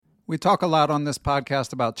We talk a lot on this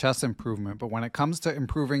podcast about chess improvement, but when it comes to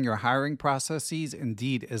improving your hiring processes,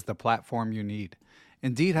 Indeed is the platform you need.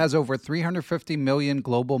 Indeed has over 350 million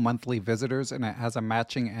global monthly visitors, and it has a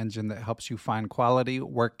matching engine that helps you find quality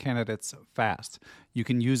work candidates fast. You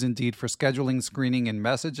can use Indeed for scheduling, screening, and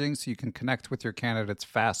messaging so you can connect with your candidates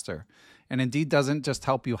faster. And Indeed doesn't just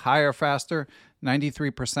help you hire faster.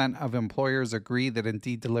 93% of employers agree that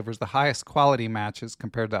Indeed delivers the highest quality matches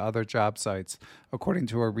compared to other job sites, according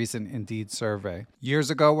to a recent Indeed survey. Years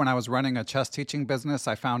ago, when I was running a chess teaching business,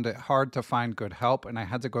 I found it hard to find good help, and I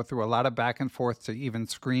had to go through a lot of back and forth to even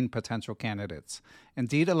screen potential candidates.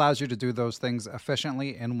 Indeed allows you to do those things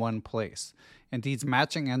efficiently in one place. Indeed's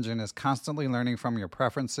matching engine is constantly learning from your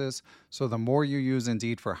preferences, so the more you use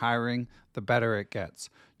Indeed for hiring, the better it gets.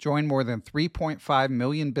 Join more than 3.5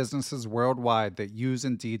 million businesses worldwide that use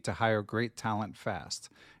Indeed to hire great talent fast.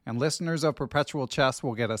 And listeners of Perpetual Chess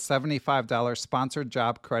will get a $75 sponsored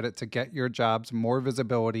job credit to get your jobs more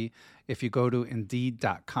visibility if you go to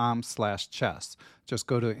Indeed.com/chess. Just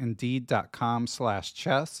go to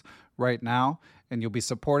Indeed.com/chess right now, and you'll be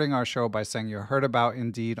supporting our show by saying you heard about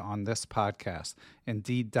Indeed on this podcast.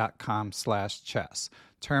 Indeed.com/chess.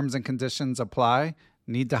 Terms and conditions apply.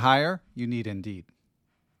 Need to hire? You need Indeed.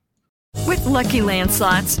 With Lucky Land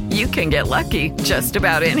Slots, you can get lucky just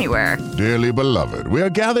about anywhere. Dearly beloved, we are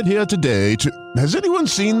gathered here today to... Has anyone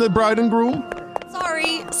seen the bride and groom?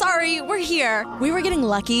 Sorry, we're here. We were getting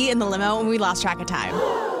lucky in the limo and we lost track of time.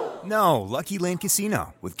 No, Lucky Land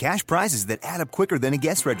Casino, with cash prizes that add up quicker than a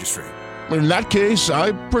guest registry. In that case,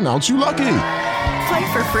 I pronounce you lucky.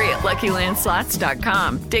 Play for free at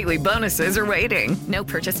LuckyLandSlots.com. Daily bonuses are waiting. No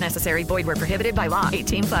purchase necessary. Void where prohibited by law.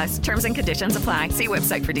 18+. Terms and conditions apply. See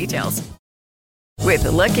website for details. With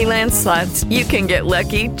Lucky Land Slots, you can get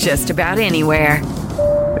lucky just about anywhere.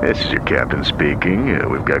 This is your captain speaking.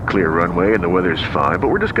 We've got clear runway and the weather's fine, but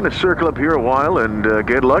we're just going to circle up here a while and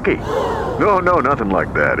get lucky. No, nothing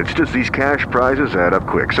like that. It's just these cash prizes add up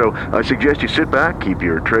quick. So I suggest you sit back, keep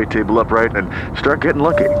your tray table upright, and start getting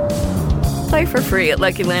lucky. Play for free at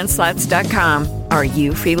LuckyLandSlots.com. Are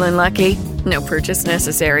you feeling lucky? No purchase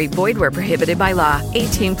necessary. Void where prohibited by law.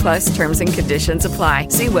 18+ terms and conditions apply.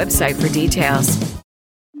 See website for details.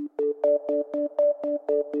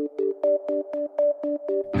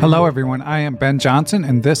 Hello, everyone. I am Ben Johnson,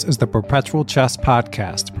 and this is the Perpetual Chess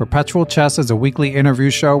Podcast. Perpetual Chess is a weekly interview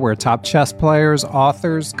show where top chess players,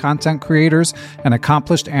 authors, content creators, and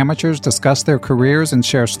accomplished amateurs discuss their careers and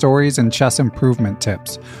share stories and chess improvement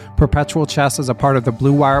tips. Perpetual Chess is a part of the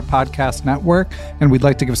Blue Wire Podcast Network, and we'd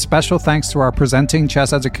like to give special thanks to our presenting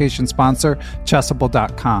chess education sponsor,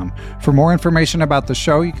 Chessable.com. For more information about the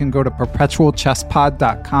show, you can go to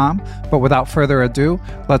perpetualchesspod.com. But without further ado,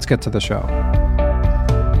 let's get to the show.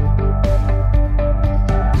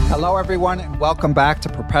 Hello, everyone, and welcome back to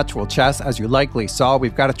Perpetual Chess. As you likely saw,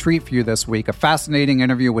 we've got a treat for you this week, a fascinating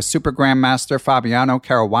interview with Super Grandmaster Fabiano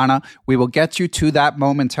Caruana. We will get you to that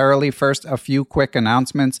momentarily. First, a few quick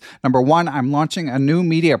announcements. Number one, I'm launching a new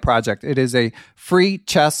media project. It is a free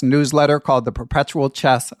chess newsletter called the Perpetual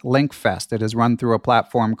Chess Link Fest. It is run through a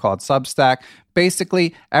platform called Substack.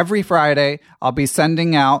 Basically, every Friday, I'll be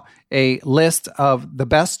sending out a list of the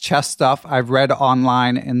best chess stuff I've read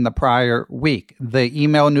online in the prior week. The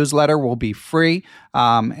email newsletter will be free.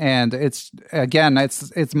 And it's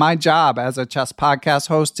my job as a chess podcast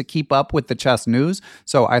host to keep up with the chess news.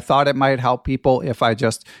 So I thought it might help people if I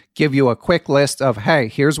just give you a quick list of, hey,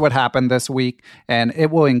 here's what happened this week. And it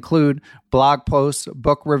will include blog posts,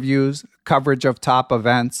 book reviews, coverage of top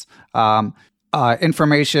events,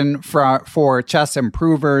 information for chess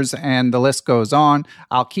improvers, and the list goes on.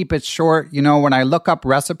 I'll keep it short. You know, when I look up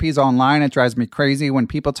recipes online, it drives me crazy when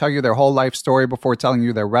people tell you their whole life story before telling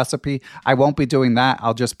you their recipe. I won't be doing that.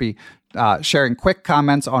 I'll just be sharing quick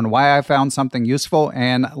comments on why I found something useful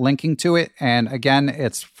and linking to it. And again,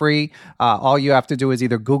 it's free. All you have to do is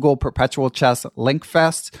either Google Perpetual Chess Link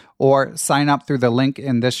Fest or sign up through the link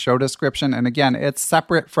in this show description. And again, it's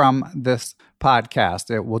separate from this podcast.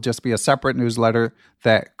 It will just be a separate newsletter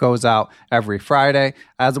that goes out every Friday.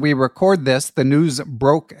 As we record this, the news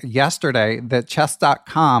broke yesterday that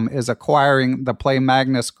Chess.com is acquiring the Play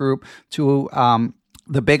Magnus Group to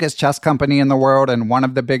the biggest chess company in the world, and one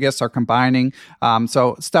of the biggest are combining.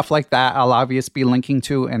 So stuff like that, I'll obviously be linking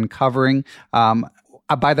to and covering.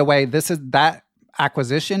 By the way, this is that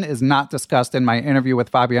acquisition is not discussed in my interview with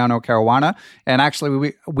Fabiano Caruana. And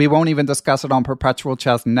actually, we won't even discuss it on Perpetual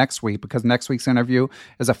Chess next week, because next week's interview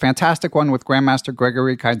is a fantastic one with Grandmaster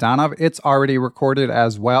Gregory Kaidanov. It's already recorded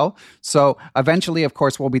as well. So eventually, of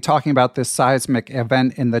course, we'll be talking about this seismic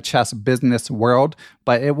event in the chess business world,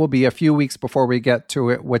 but it will be a few weeks before we get to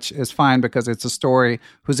it, which is fine because it's a story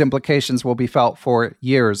whose implications will be felt for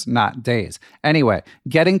years, not days. Anyway,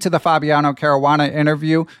 getting to the Fabiano Caruana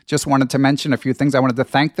interview, just wanted to mention a few things. I wanted to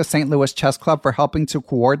thank the St. Louis Chess Club for helping to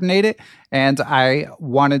coordinate it. And I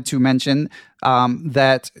wanted to mention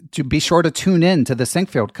that to be sure to tune in to the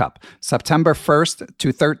Sinkfield Cup, September 1st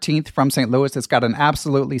to 13th from St. Louis. It's got an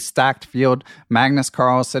absolutely stacked field. Magnus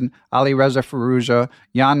Carlsen, Alireza Firouzja,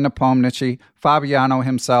 Jan Nepomniachtchi, Fabiano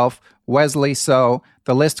himself, Wesley So.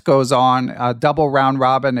 The list goes on. A double round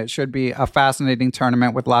robin. It should be a fascinating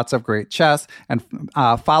tournament with lots of great chess. And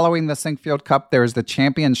following the Sinkfield Cup, there's the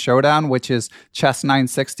Champion Showdown, which is Chess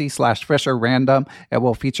 960/Fischer Random. It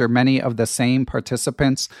will feature many of the same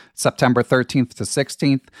participants, September 13th to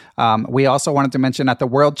 16th. We also wanted to mention at the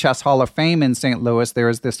World Chess Hall of Fame in St. Louis, there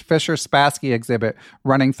is this Fischer-Spassky exhibit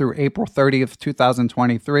running through April 30th,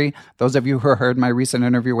 2023. Those of you who heard my recent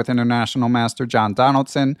interview with International Master John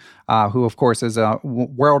Donaldson, who of course is a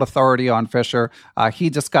world authority on Fischer. He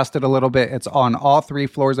discussed it a little bit. It's on all 3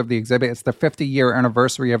 floors of the exhibit. It's the 50-year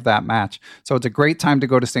anniversary of that match. So it's a great time to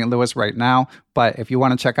go to St. Louis right now. But if you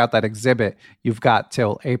want to check out that exhibit, you've got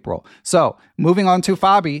till April. So moving on to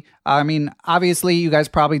Fabi. I mean, obviously, you guys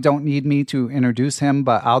probably don't need me to introduce him,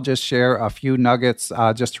 but I'll just share a few nuggets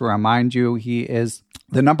just to remind you. He is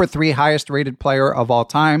the number 3 highest rated player of all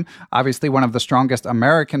time, obviously one of the strongest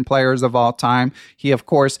American players of all time. He, of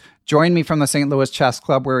course, joined me from the St. Louis Chess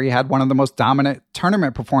Club, where he had one of the most dominant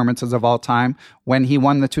tournament performances of all time when he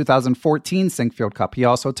won the 2014 Sinkfield Cup. He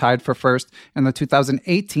also tied for first in the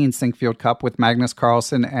 2018 Sinkfield Cup with Magnus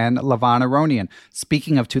Carlsen and Levon Aronian.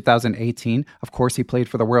 Speaking of 2018, of course, he played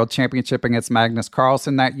for the World Championship against Magnus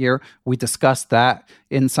Carlsen that year. We discussed that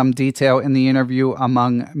in some detail in the interview,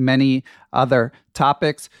 among many other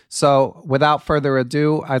topics. So without further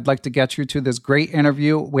ado, I'd like to get you to this great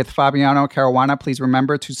interview with Fabiano Caruana. Please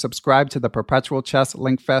remember to subscribe to the Perpetual Chess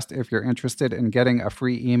Linkfest if you're interested in getting a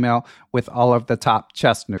free email with all of the top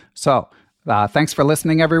chess news. So thanks for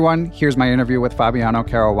listening, everyone. Here's my interview with Fabiano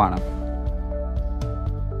Caruana.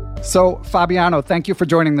 So Fabiano, thank you for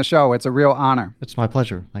joining the show. It's a real honor. It's my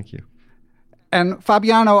pleasure. Thank you. And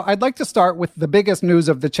Fabiano, I'd like to start with the biggest news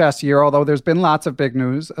of the chess year, although there's been lots of big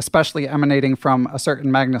news, especially emanating from a certain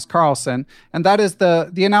Magnus Carlsen. And that is the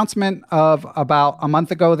announcement of about a month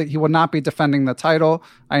ago that he would not be defending the title.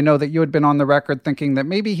 I know that you had been on the record thinking that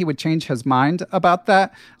maybe he would change his mind about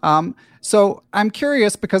that. So I'm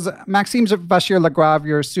curious because Maxime Vachier-Lagrave,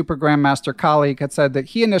 your super grandmaster colleague, had said that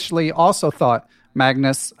he initially also thought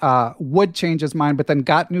Magnus would change his mind, but then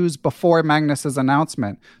got news before Magnus's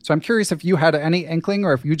announcement. So I'm curious if you had any inkling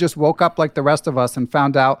or if you just woke up like the rest of us and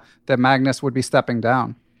found out that Magnus would be stepping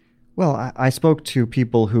down. Well, I spoke to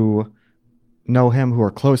people who know him, who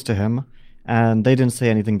are close to him, and they didn't say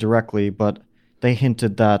anything directly, but they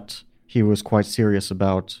hinted that he was quite serious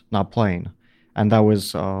about not playing. And that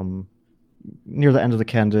was near the end of the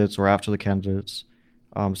candidates or after the candidates,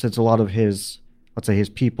 since a lot of his, let's say, his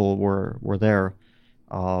people were there.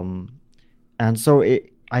 And so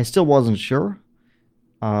I still wasn't sure,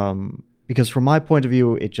 because from my point of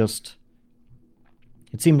view, it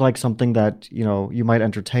seemed like something that, you might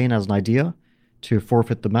entertain as an idea to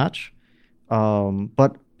forfeit the match.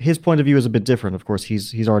 But his point of view is a bit different. Of course,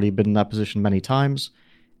 he's already been in that position many times,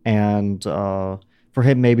 and for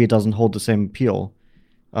him, maybe it doesn't hold the same appeal.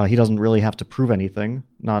 He doesn't really have to prove anything,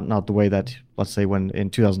 not the way that, let's say, when in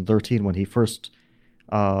 2013, when he first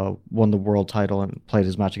won the world title and played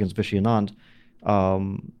his match against Vishy Anand.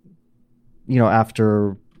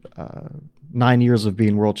 After 9 years of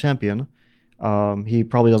being world champion, he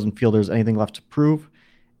probably doesn't feel there's anything left to prove.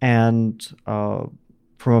 And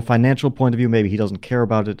from a financial point of view, maybe he doesn't care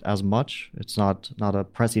about it as much. It's not a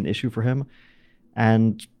pressing issue for him.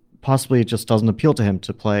 And possibly it just doesn't appeal to him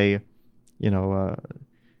to play,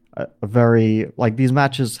 a very, like these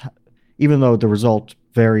matches, even though the result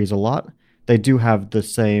varies a lot, they do have the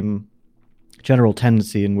same general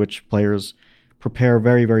tendency in which players prepare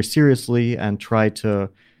very, very seriously and try to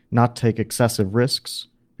not take excessive risks.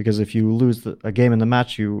 Because if you lose a game in the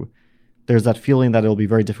match, there's that feeling that it'll be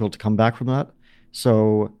very difficult to come back from that.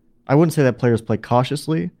 So I wouldn't say that players play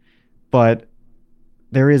cautiously, but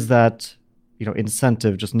there is that,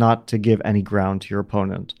 incentive just not to give any ground to your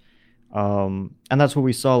opponent. And that's what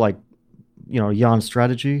we saw, Jan's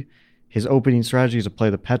strategy, his opening strategy to play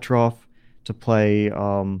the Petrov, to play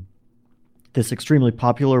this extremely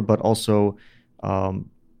popular, but also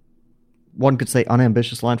one could say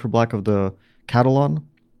unambitious line for black of the Catalan,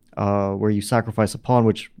 where you sacrifice a pawn,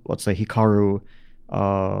 which, let's say, Hikaru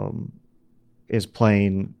is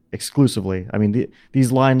playing exclusively. I mean,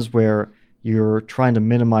 these lines where you're trying to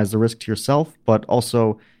minimize the risk to yourself, but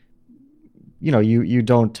also, you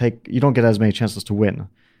don't get as many chances to win.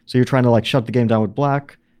 So you're trying to like shut the game down with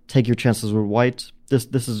black, take your chances with white.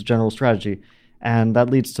 This is a general strategy, and that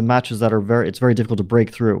leads to matches that are it's very difficult to break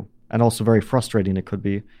through, and also very frustrating it could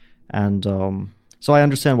be. And so I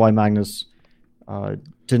understand why Magnus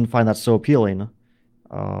didn't find that so appealing,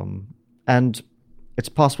 and it's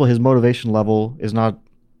possible his motivation level is not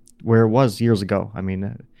where it was years ago. I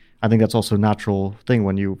mean, I think that's also a natural thing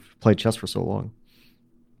when you've played chess for so long.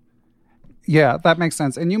 Yeah, that makes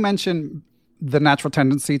sense. And you mentioned the natural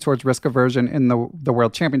tendency towards risk aversion in the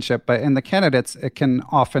World Championship, but in the candidates, it can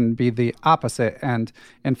often be the opposite. And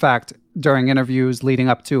in fact, during interviews leading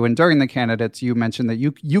up to and during the candidates, you mentioned that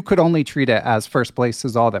you could only treat it as first place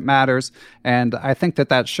is all that matters. And I think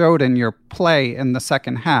that showed in your play in the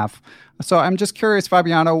second half. So I'm just curious,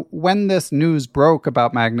 Fabiano, when this news broke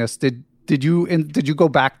about Magnus, did you go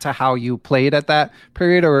back to how you played at that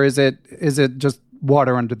period, or is it just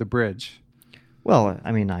water under the bridge? Well,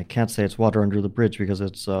 I mean, I can't say it's water under the bridge because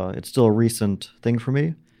it's still a recent thing for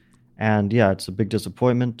me, and yeah, it's a big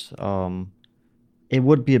disappointment. It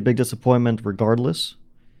would be a big disappointment regardless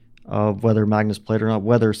of whether Magnus played or not,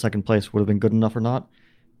 whether second place would have been good enough or not.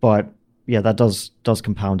 But yeah, that does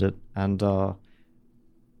compound it, and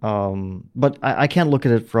but I can't look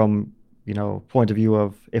at it from point of view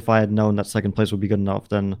of if I had known that second place would be good enough,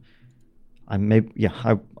 then I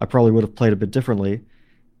probably would have played a bit differently,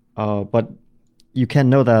 but you can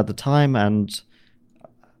know that at the time, and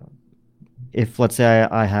if, let's say,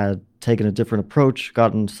 I had taken a different approach,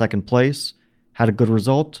 gotten second place, had a good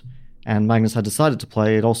result, and Magnus had decided to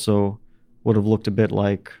play, it also would have looked a bit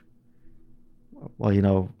like,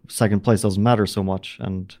 well, second place doesn't matter so much,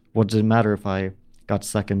 and what did it matter if I got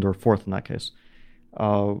second or fourth in that case?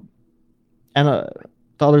 And the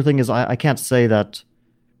other thing is, I can't say that,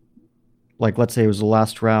 like, let's say it was the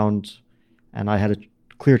last round, and I had a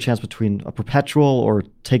clear chance between a perpetual or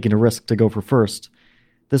taking a risk to go for first.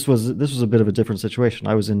 This was a bit of a different situation.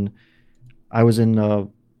 I was in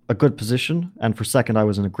a good position, and for second I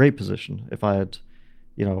was in a great position if I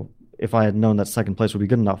had known that second place would be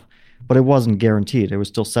good enough. But it wasn't guaranteed. It was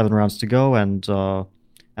still 7 rounds to go, and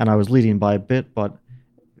I was leading by a bit, but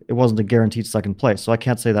it wasn't a guaranteed second place. So I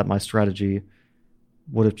can't say that my strategy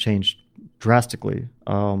would have changed drastically.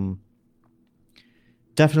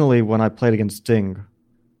 Definitely when I played against Ding,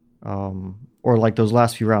 or like those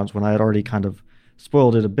last few rounds when I had already kind of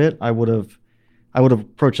spoiled it a bit, I would have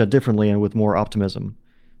approached that differently and with more optimism.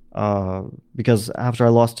 Because after I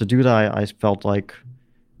lost to Duda, I felt like,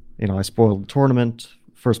 I spoiled the tournament.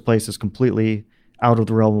 First place is completely out of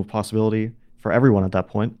the realm of possibility for everyone at that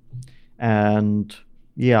point. And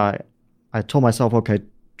yeah, I told myself, okay,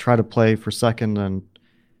 try to play for second and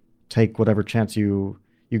take whatever chance you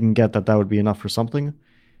can get that would be enough for something.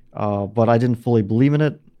 But I didn't fully believe in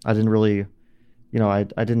it. I didn't really, I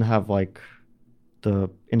didn't have like the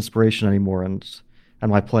inspiration anymore, and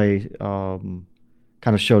my play kind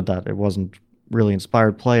of showed that it wasn't really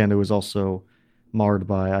inspired play, and it was also marred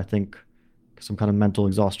by, I think, some kind of mental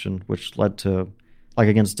exhaustion, which led to, like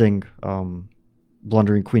against Ding,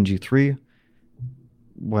 blundering Queen G3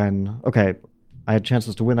 when, okay, I had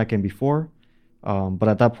chances to win that game before, but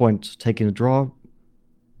at that point, taking a draw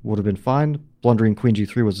would have been fine. Blundering Queen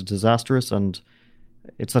G3 was disastrous, and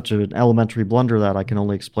it's such an elementary blunder that I can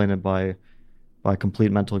only explain it by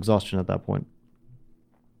complete mental exhaustion at that point.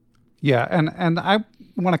 Yeah, and I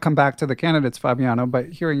want to come back to the candidates, Fabiano, but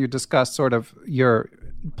hearing you discuss sort of your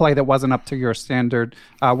play that wasn't up to your standard,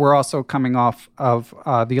 we're also coming off of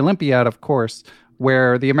the Olympiad, of course,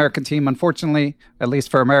 where the American team, unfortunately, at least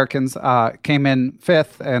for Americans, came in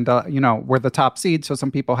 5th and, were the top seed. So some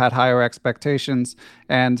people had higher expectations,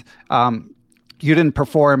 and you didn't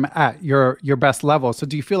perform at your best level. So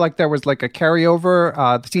do you feel like there was like a carryover?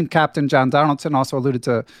 The team captain, John Donaldson, also alluded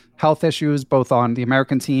to health issues, both on the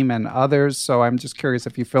American team and others. So I'm just curious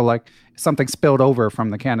if you feel like something spilled over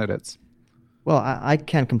from the candidates. Well, I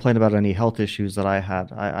can't complain about any health issues that I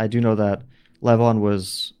had. I do know that Levon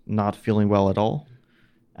was not feeling well at all,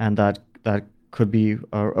 and that could be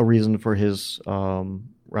a reason for his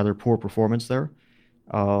rather poor performance there.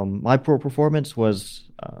 My poor performance was,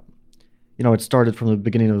 it started from the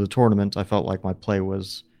beginning of the tournament. I felt like my play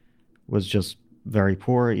was just very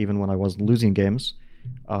poor, even when I wasn't losing games.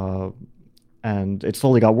 And it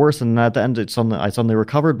slowly got worse, and at the end, I suddenly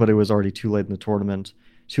recovered, but it was already too late in the tournament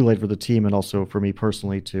too late for the team and also for me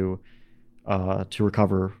personally to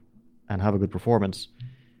recover and have a good performance.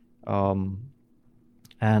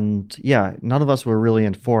 And yeah, none of us were really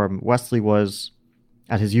in form. Wesley was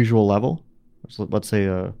at his usual level, so let's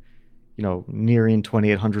say nearing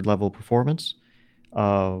 2800 level performance.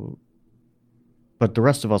 But the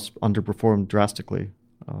rest of us underperformed drastically.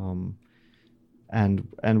 And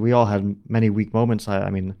we all had many weak moments. I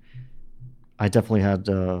mean, I definitely had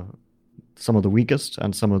some of the weakest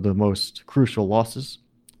and some of the most crucial losses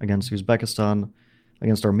against Uzbekistan,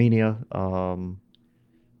 against Armenia,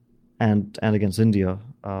 and against India.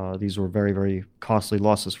 These were very, very costly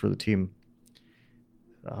losses for the team.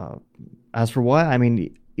 As for why, I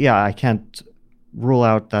mean, yeah, I can't rule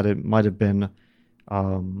out that it might have been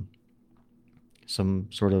some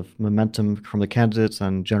sort of momentum from the candidates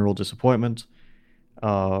and general disappointment.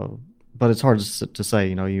 But it's hard to say.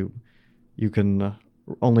 You can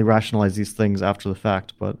only rationalize these things after the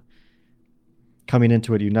fact, but coming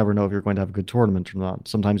into it, you never know if you're going to have a good tournament or not.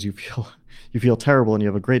 Sometimes you feel terrible and you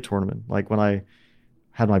have a great tournament. Like when I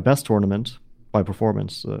had my best tournament by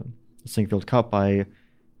performance, the Sinquefield Cup, I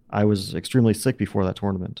was extremely sick before that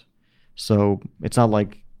tournament. So it's not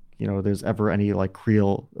like there's ever any like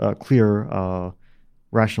clear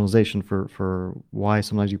rationalization for why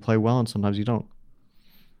sometimes you play well and sometimes you don't.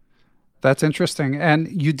 That's interesting.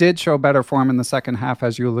 And you did show better form in the second half,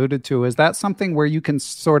 as you alluded to. Is that something where you can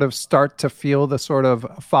sort of start to feel the sort of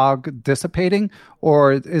fog dissipating?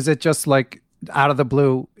 Or is it just like out of the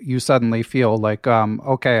blue, you suddenly feel like,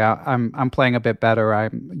 okay, I'm playing a bit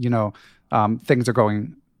better. Things are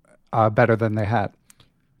going better than they had?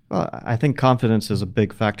 Well, I think confidence is a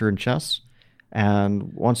big factor in chess.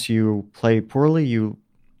 And once you play poorly,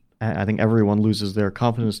 I think everyone loses their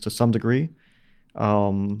confidence to some degree.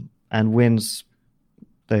 And wins,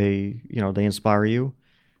 they inspire you.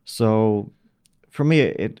 So for me,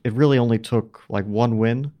 it really only took like one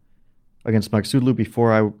win against Magsudlu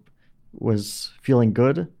before I was feeling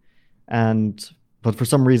good. But for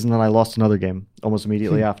some reason, then I lost another game almost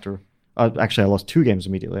immediately after. Actually, I lost 2 games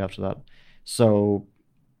immediately after that. So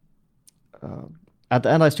at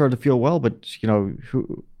the end, I started to feel well, but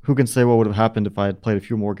who can say what would have happened if I had played a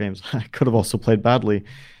few more games? I could have also played badly.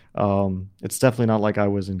 It's definitely not like I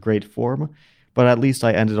was in great form, but at least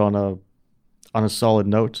I ended on a solid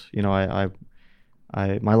note. My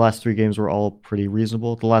last 3 games were all pretty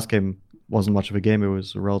reasonable. The last game wasn't much of a game; it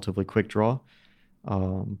was a relatively quick draw.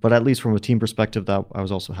 But at least from a team perspective, that I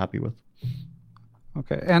was also happy with.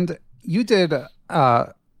 Okay, and you did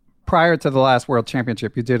prior to the last World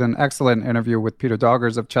Championship, you did an excellent interview with Peter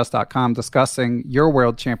Doggers of Chess.com discussing your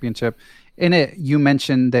World Championship. In it, you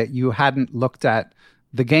mentioned that you hadn't looked at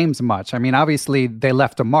the games much. I mean, obviously they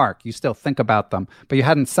left a mark. You still think about them, but you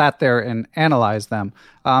hadn't sat there and analyzed them.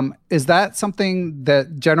 Is that something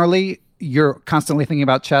that generally you're constantly thinking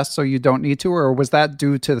about chess so you don't need to, or was that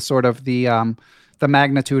due to sort of the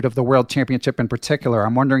magnitude of the World Championship in particular?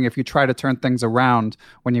 I'm wondering if you try to turn things around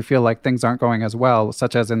when you feel like things aren't going as well,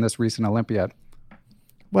 such as in this recent Olympiad.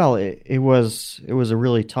 Well, it was a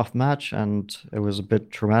really tough match, and it was a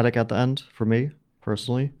bit traumatic at the end for me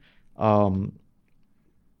personally.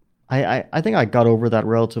 I think I got over that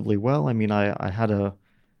relatively well. I mean, I had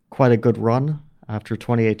quite a good run after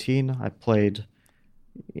 2018.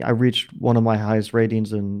 I reached one of my highest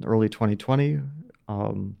ratings in early 2020.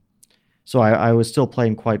 So I was still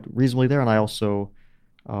playing quite reasonably there, and I also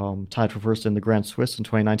tied for first in the Grand Swiss in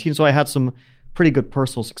 2019. So I had some pretty good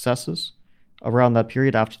personal successes around that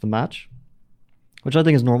period after the match, which I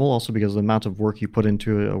think is normal also because of the amount of work you put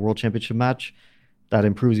into a World Championship match that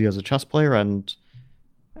improves you as a chess player, and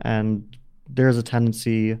there's a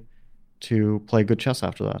tendency to play good chess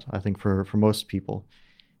after that, I think, for most people.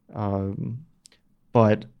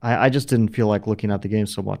 But I just didn't feel like looking at the game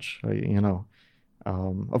so much,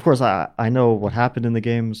 Of course, I know what happened in the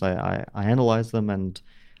games. I analyzed them and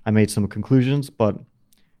I made some conclusions, but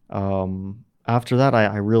after that,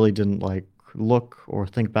 I really didn't look or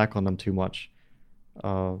think back on them too much.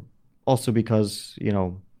 Also because,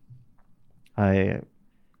 I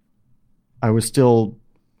was still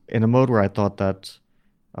in a mode where I thought that,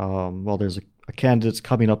 there's a candidate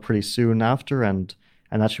coming up pretty soon after, and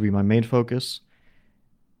that should be my main focus.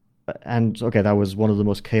 And okay, that was one of the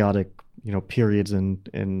most chaotic, periods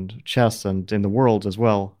in chess and in the world as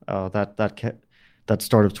well. That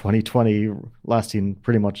start of 2020 lasting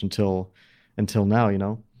pretty much until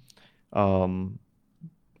now,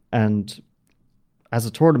 and as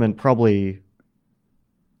a tournament, probably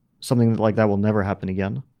something like that will never happen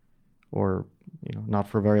again, or not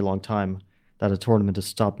for a very long time, that a tournament is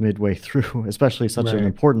stopped midway through, especially such an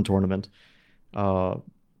important tournament. So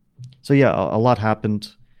yeah, a lot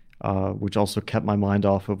happened. which also kept my mind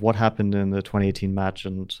off of what happened in the 2018 match,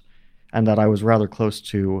 and that I was rather close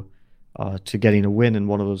to getting a win in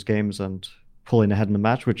one of those games and pulling ahead in the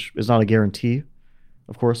match, which is not a guarantee,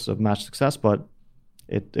 of course, of match success, but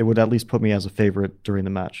it would at least put me as a favorite during the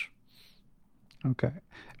match. Okay.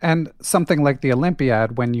 And something like the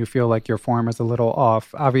Olympiad, when you feel like your form is a little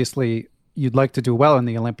off, obviously you'd like to do well in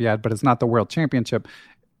the Olympiad, but it's not the World Championship.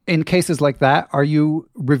 In cases like that, are you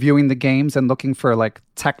reviewing the games and looking for like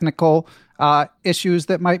technical issues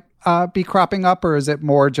that might be cropping up, or is it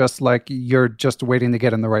more just like you're just waiting to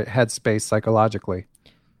get in the right headspace psychologically?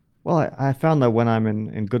 Well, I found that when I'm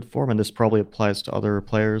in good form, and this probably applies to other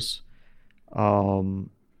players,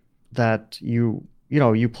 that you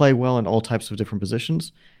play well in all types of different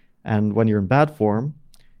positions, and when you're in bad form,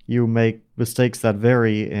 you make mistakes that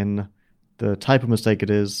vary in the type of mistake it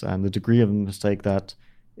is and the degree of the mistake, that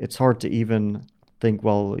it's hard to even think,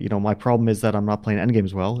 well, my problem is that I'm not playing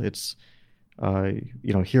endgames well. It's,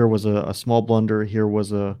 here was a small blunder, here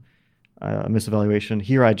was a misevaluation.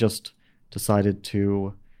 Here I just decided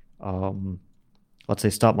to, let's say,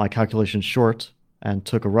 stop my calculations short and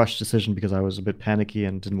took a rush decision because I was a bit panicky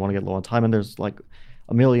and didn't want to get low on time. And there's like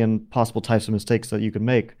a million possible types of mistakes that you can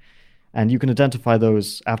make. And you can identify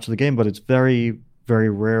those after the game, but it's very, very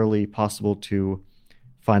rarely possible to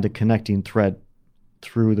find a connecting thread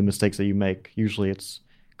through the mistakes that you make. Usually it's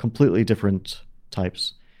completely different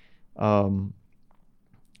types. And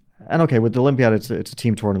okay, with the Olympiad, it's a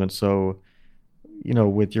team tournament. So,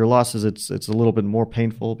 with your losses, it's a little bit more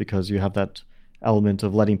painful because you have that element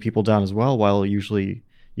of letting people down as well, while usually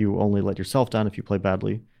you only let yourself down if you play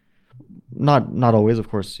badly. Not always, of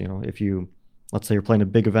course. If you, let's say you're playing a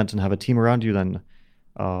big event and have a team around you, then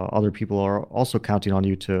other people are also counting on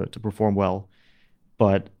you to perform well.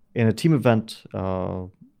 But in a team event,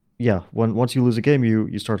 once you lose a game,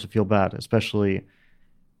 you start to feel bad, especially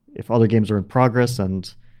if other games are in progress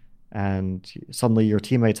and suddenly your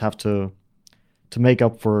teammates have to make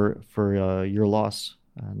up for your loss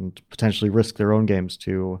and potentially risk their own games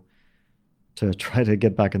to try to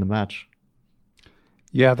get back in the match.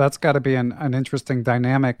 Yeah, that's got to be an interesting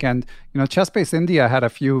dynamic. And, ChessBase India had a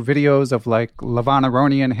few videos of like Levon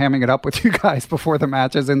Aronian hamming it up with you guys before the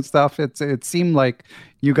matches and stuff. It seemed like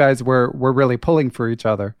you guys were really pulling for each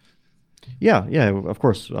other. Yeah, of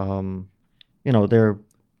course. They're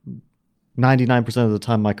 99% of the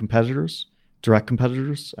time my competitors, direct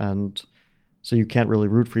competitors, and so you can't really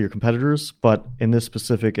root for your competitors. But in this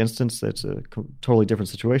specific instance, it's a totally different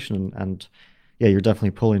situation. And you're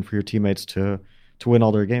definitely pulling for your teammates to win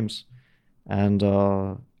all their games. And,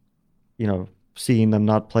 seeing them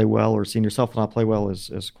not play well or seeing yourself not play well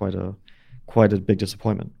is quite a big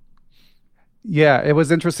disappointment. Yeah, it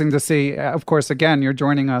was interesting to see. Of course, again, you're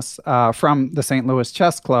joining us from the St. Louis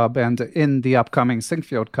Chess Club, and in the upcoming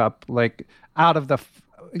Sinquefield Cup, like out of the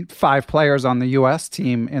 5 players on the U.S.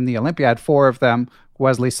 team in the Olympiad, 4 of them,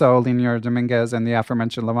 Wesley So, Leonor Dominguez, and the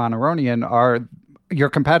aforementioned Levon Aronian, are your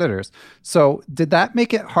competitors. So did that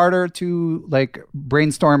make it harder to like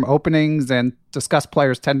brainstorm openings and discuss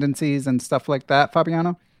players' tendencies and stuff like that,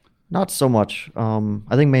 Fabiano? Not so much.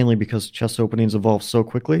 I think mainly because chess openings evolve so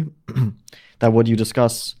quickly that what you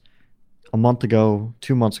discuss a month ago,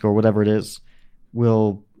 2 months ago, or whatever it is,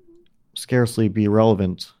 will scarcely be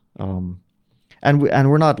relevant. And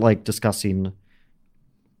we're not like discussing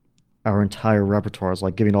our entire repertoires,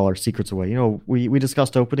 like giving all our secrets away. We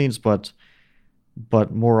discussed openings, but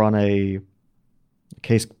more on a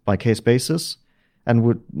case by case basis. And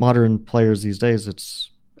with modern players these days,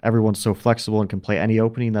 everyone's so flexible and can play any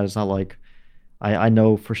opening that it's not like I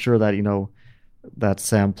know for sure that that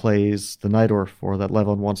Sam plays the Najdorf or that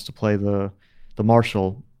Levon wants to play the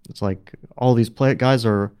Marshall. It's like all these guys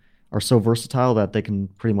are so versatile that they can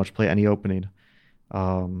pretty much play any opening.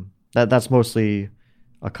 That's mostly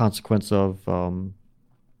a consequence of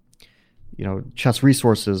chess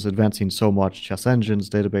resources advancing so much, chess engines,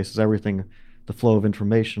 databases, everything, the flow of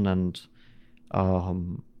information, and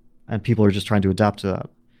people are just trying to adapt to that.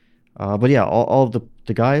 But yeah, all of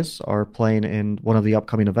the guys are playing in one of the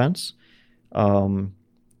upcoming events. The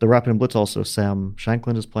Rapid and Blitz also, Sam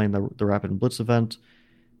Shanklin is playing the Rapid and Blitz event.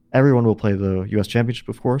 Everyone will play the U.S. Championship,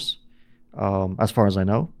 of course, as far as I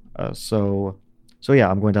know. So yeah,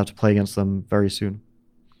 I'm going to have to play against them very soon.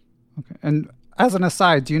 Okay. And as an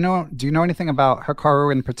aside, do you know anything about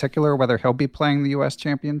Hikaru in particular, whether he'll be playing the U.S.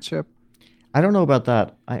 Championship? I don't know about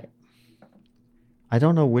that. I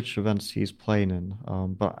don't know which events he's playing in,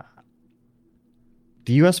 but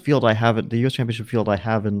the U.S. Championship field I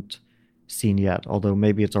haven't seen yet, although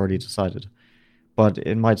maybe it's already decided. But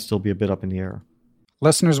it might still be a bit up in the air.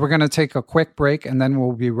 Listeners, we're going to take a quick break, and then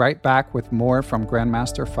we'll be right back with more from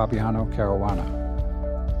Grandmaster Fabiano Caruana.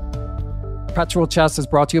 Perpetual Chess is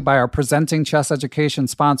brought to you by our presenting chess education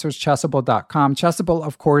sponsors, Chessable.com. Chessable,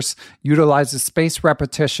 of course, utilizes spaced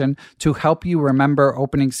repetition to help you remember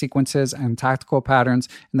opening sequences and tactical patterns,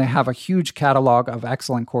 and they have a huge catalog of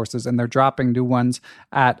excellent courses, and they're dropping new ones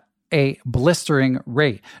at a blistering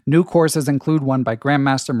rate. New courses include one by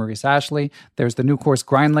Grandmaster Maurice Ashley. There's the new course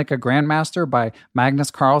Grind Like a Grandmaster by Magnus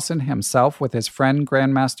Carlsen himself with his friend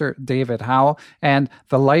Grandmaster David Howell. And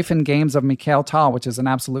The Life and Games of Mikhail Tal, which is an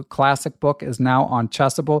absolute classic book, is now on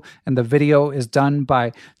Chessable. And the video is done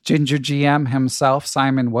by Ginger GM himself,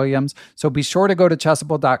 Simon Williams. So be sure to go to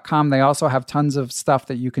Chessable.com. They also have tons of stuff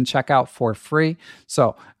that you can check out for free.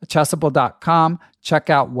 So Chessable.com, check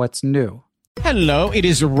out what's new. Hello, it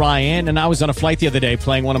is Ryan, and I was on a flight the other day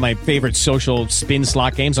playing one of my favorite social spin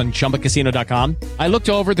slot games on ChumbaCasino.com. I looked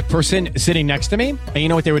over at the person sitting next to me, and you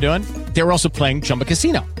know what they were doing? They were also playing Chumba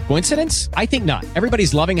Casino. Coincidence? I think not.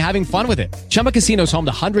 Everybody's loving having fun with it. Chumba Casino is home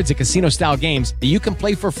to hundreds of casino-style games that you can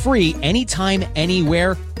play for free anytime,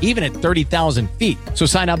 anywhere, even at 30,000 feet. So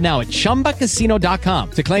sign up now at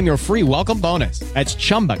ChumbaCasino.com to claim your free welcome bonus. That's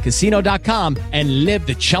ChumbaCasino.com and live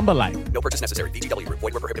the Chumba life. No purchase necessary. VGW. Void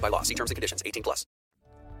where prohibited by law. See terms and conditions. 18+.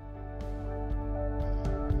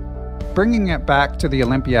 Bringing it back to the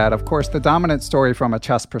Olympiad, of course, the dominant story from a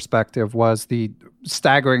chess perspective was the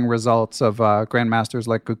staggering results of grandmasters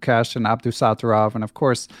like Gukesh and Abdusattorov. And of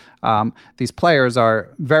course, these players are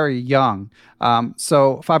very young.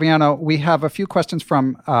 So, Fabiano, we have a few questions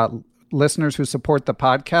from listeners who support the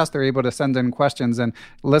podcast. They're able to send in questions. And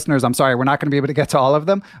listeners, I'm sorry, we're not going to be able to get to all of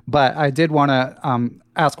them, but I did want to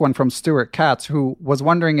ask one from Stuart Katz, who was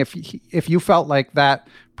wondering if you felt like that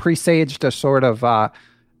presaged a sort of a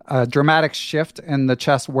dramatic shift in the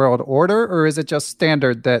chess world order, or is it just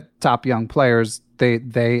standard that top young players,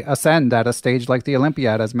 they ascend at a stage like the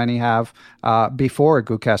Olympiad, as many have before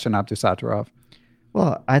Gukesh and Abdusattorov?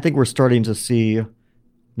 Well, I think we're starting to see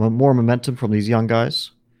more momentum from these young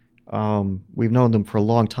guys. We've known them for a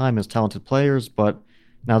long time as talented players, but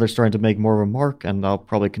now they're starting to make more of a mark, and that'll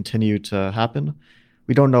probably continue to happen.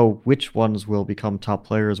 We don't know which ones will become top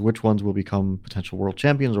players, which ones will become potential world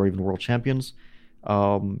champions or even world champions.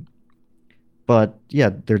 But yeah,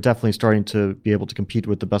 they're definitely starting to be able to compete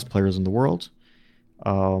with the best players in the world.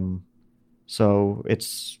 So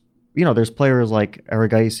it's, there's players like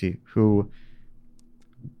Erigaisi, who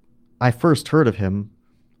I first heard of him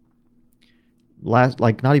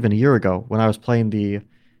not even a year ago when I was playing the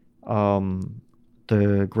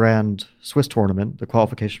Grand Swiss tournament, the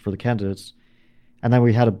qualification for the candidates. And then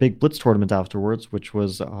we had a big Blitz tournament afterwards, which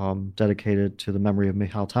was dedicated to the memory of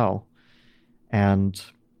Mikhail Tal. And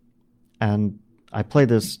I played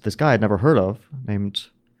this guy I'd never heard of named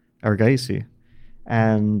Erigaisi.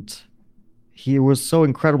 And he was so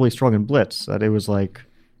incredibly strong in Blitz that it was like,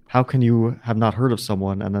 how can you have not heard of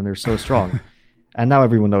someone and then they're so strong? And now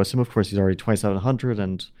everyone knows him. Of course, he's already 2,700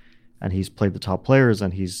 and he's played the top players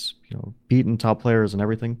and he's beaten top players and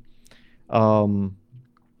everything. And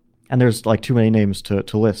there's like too many names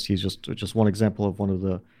to list. He's just one example of one of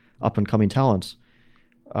the up and coming talents.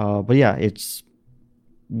 But yeah,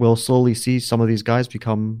 we'll slowly see some of these guys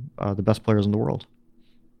become the best players in the world.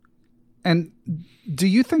 And do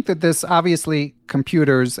you think that this, obviously,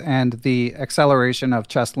 computers and the acceleration of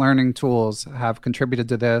chess learning tools have contributed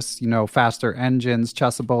to this, faster engines,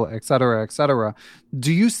 Chessable, et cetera, et cetera.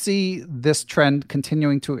 Do you see this trend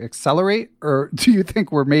continuing to accelerate, or do you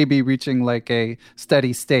think we're maybe reaching like a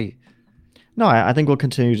steady state? No, I think we'll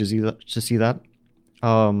continue to see that.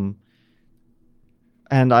 And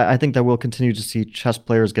I think that we'll continue to see chess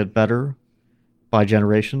players get better by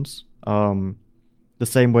generations. The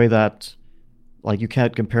same way that, like, you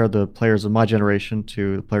can't compare the players of my generation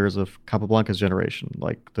to the players of Capablanca's generation.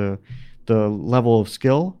 Like, the level of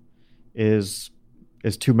skill is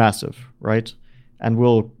too massive, right? And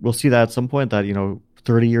we'll see that at some point that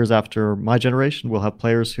 30 years after my generation, we'll have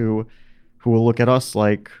players who will look at us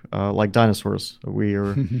like dinosaurs.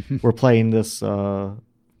 We're playing this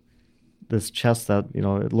chess that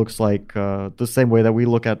it looks like the same way that we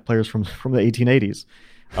look at players from the 1880s.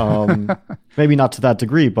 Maybe not to that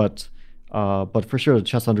degree, but for sure the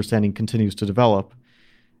chess understanding continues to develop,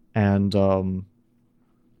 and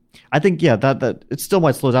I think that it still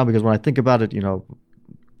might slow down, because when I think about it,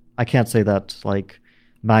 I can't say that like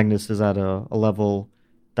Magnus is at a level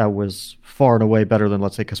that was far and away better than,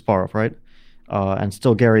 let's say, Kasparov, right? And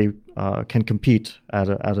still Gary can compete at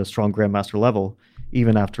a strong grandmaster level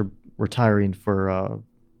even after retiring for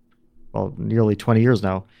nearly 20 years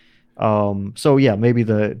now. So yeah, maybe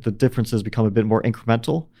the differences become a bit more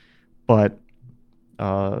incremental, but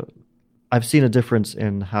I've seen a difference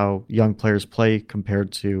in how young players play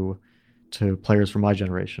compared to players from my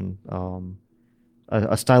generation.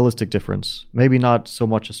 A stylistic difference, maybe not so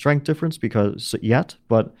much a strength difference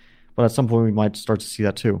but at some point we might start to see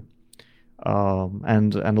that too.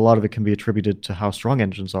 And a lot of it can be attributed to how strong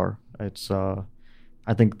engines are. It's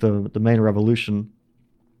I think the main revolution,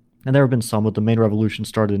 and there have been some, but the main revolution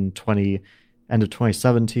started in end of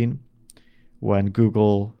 2017 when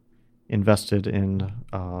Google invested in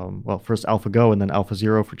first AlphaGo and then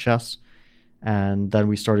AlphaZero for chess, and then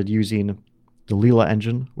we started using the Leela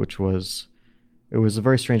engine, which was a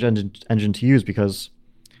very strange engine to use because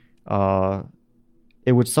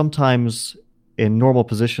it would sometimes, in normal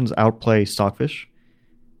positions, outplay Stockfish.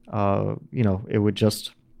 It would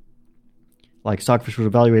just, like, Stockfish would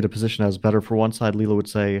evaluate a position as better for one side. Leela would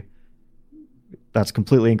say that's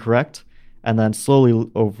completely incorrect. And then slowly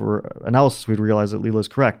over analysis, we'd realize that Leela is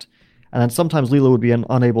correct. And then sometimes Leela would be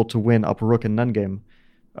unable to win up a rook in an endgame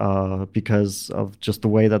because of just the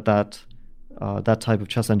way that type of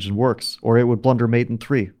chess engine works. Or it would blunder mate in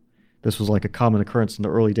 3. This was like a common occurrence in the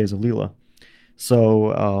early days of Leela.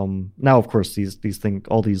 So now, of course,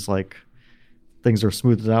 all these like things are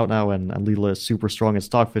smoothed out now, and Leela is super strong. And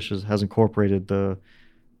Stockfish has incorporated the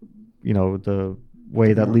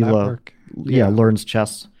way that Leela learns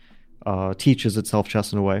chess, teaches itself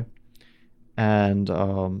chess in a way, and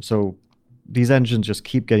so these engines just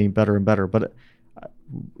keep getting better and better. But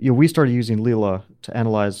we started using Leela to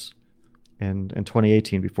analyze in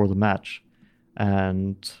 2018 before the match,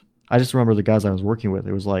 and I just remember the guys I was working with.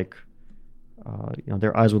 It was like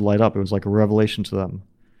their eyes would light up. It was like a revelation to them.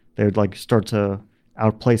 They would like start to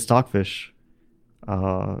outplay Stockfish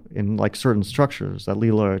in like certain structures that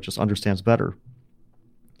Leela just understands better,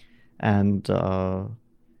 and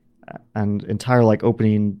entire like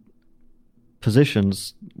opening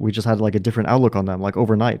positions, we just had like a different outlook on them like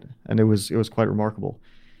overnight, and it was quite remarkable.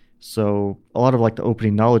 So a lot of like the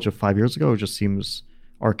opening knowledge of 5 years ago just seems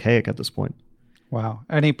archaic at this point. Wow.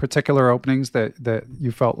 Any particular openings that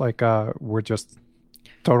you felt like were just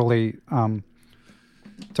totally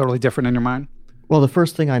different in your mind? Well, the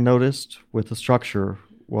first thing I noticed with the structure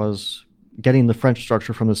was getting the French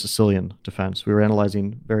structure from the Sicilian defense. We were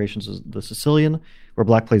analyzing variations of the Sicilian, where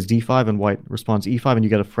black plays d5 and white responds e5, and you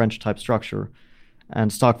get a French type structure.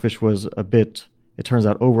 And Stockfish was a bit, it turns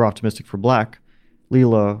out, over-optimistic for black.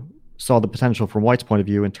 Leela saw the potential from white's point of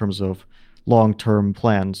view in terms of long-term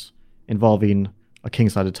plans involving a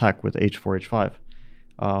kingside attack with h4, h5.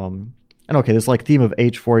 And okay, this like theme of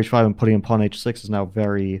h4, h5 and putting in pawn h6 is now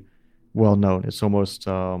very well known. It's almost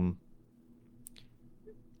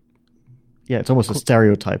it's almost a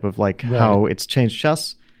stereotype of like how it's changed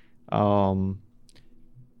chess. I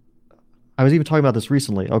was even talking about this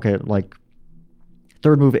recently. Okay, like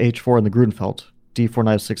third move h4 in the Grudenfeld, d4,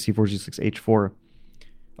 knight f6, c4, g6, h4,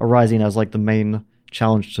 arising as like the main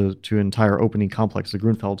challenge to entire opening complex. The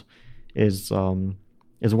Grudenfeld is one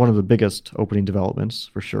of the biggest opening developments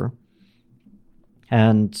for sure.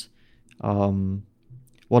 And one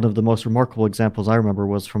of the most remarkable examples I remember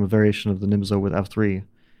was from a variation of the Nimzo with f3,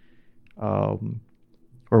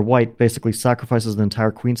 where white basically sacrifices the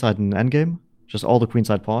entire queenside in an endgame, just all the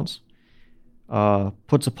queenside pawns,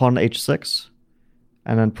 puts a pawn on h6,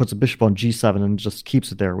 and then puts a bishop on g7 and just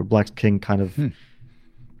keeps it there with black's king kind of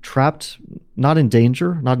trapped, not in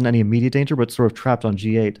danger, not in any immediate danger, but sort of trapped on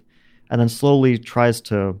g8, and then slowly tries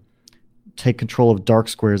to take control of dark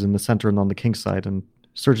squares in the center and on the king side, and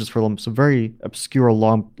searches for some very obscure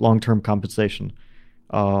long-term compensation.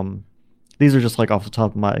 These are just like off the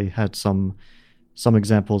top of my head some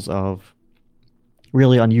examples of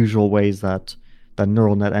really unusual ways that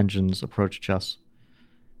neural net engines approach chess.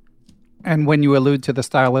 And when you allude to the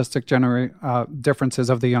stylistic differences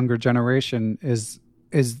of the younger generation,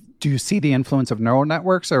 do you see the influence of neural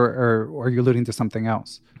networks, or are you alluding to something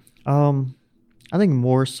else? I think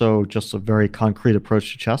more so just a very concrete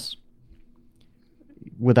approach to chess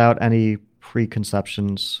without any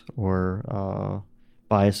preconceptions or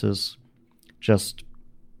biases, just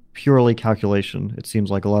purely calculation. It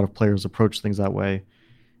seems like a lot of players approach things that way.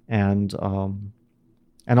 And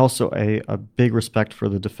also a big respect for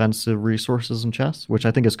the defensive resources in chess, which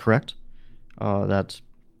I think is correct. That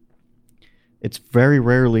it's very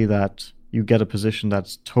rarely that you get a position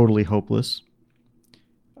that's totally hopeless.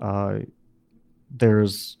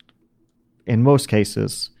 There's, in most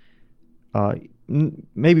cases,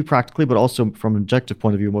 maybe practically, but also from an objective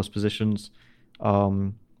point of view, most positions,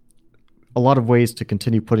 a lot of ways to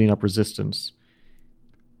continue putting up resistance.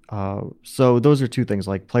 So those are two things.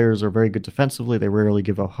 Like, players are very good defensively. They rarely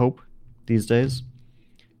give up hope these days.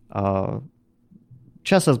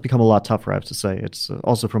 chess has become a lot tougher, I have to say. It's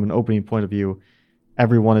also from an opening point of view,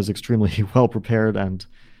 everyone is extremely well prepared, and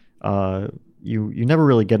you never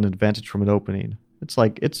really get an advantage from an opening. It's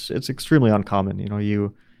like it's extremely uncommon.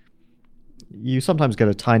 You sometimes get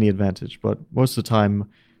a tiny advantage, but most of the time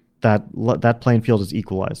that playing field is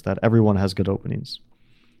equalized, that everyone has good openings.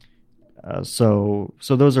 So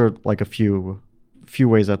those are like a few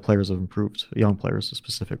ways that players have improved, young players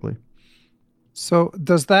specifically. So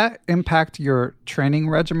does that impact your training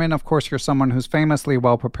regimen? Of course, you're someone who's famously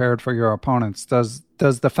well prepared for your opponents. Does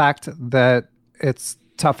the fact that it's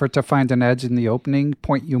tougher to find an edge in the opening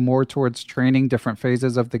point you more towards training different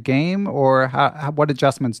phases of the game, or what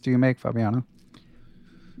adjustments do you make, Fabiano?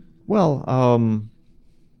 Well,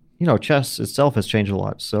 chess itself has changed a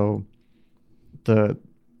lot. So the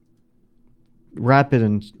rapid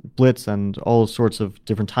and blitz and all sorts of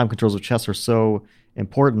different time controls of chess are so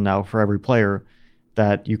important now for every player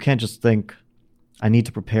that you can't just think, I need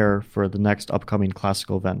to prepare for the next upcoming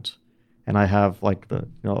classical event. And I have like the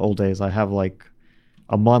old days, I have like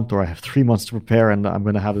a month or I have 3 months to prepare and I'm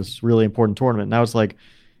going to have this really important tournament. Now it's like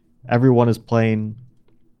everyone is playing,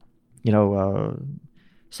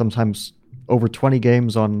 sometimes over 20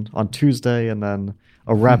 games on Tuesday, and then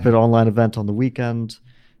a rapid online event on the weekend,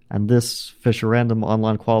 and this Fisher Random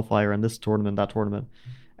online qualifier, and this tournament, that tournament.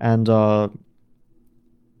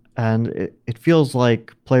 And it feels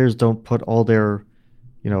like players don't put all their,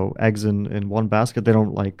 eggs in one basket. They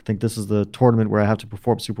don't like think this is the tournament where I have to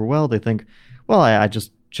perform super well. They think, well, I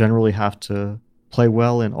just generally have to play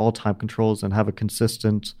well in all time controls and have a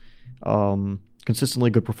consistently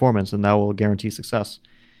good performance, and that will guarantee success.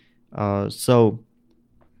 And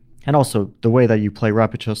also the way that you play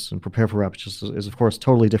rapid chess and prepare for rapid chess is of course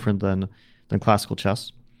totally different than classical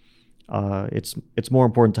chess. It's more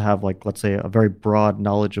important to have, like, let's say, a very broad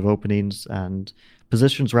knowledge of openings and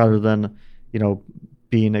positions rather than,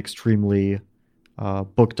 being extremely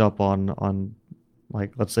booked up on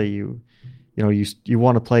like, let's say you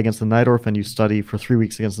want to play against the Najdorf and you study for 3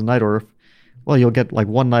 weeks against the Najdorf. Well, you'll get like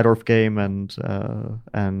one Najdorf game and a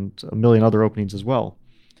million other openings as well.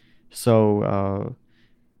 So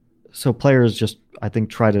players just, I think,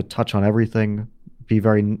 try to touch on everything, be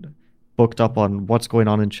very booked up on what's going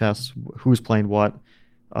on in chess, who's playing what.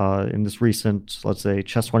 In this recent, let's say,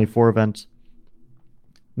 Chess24 event,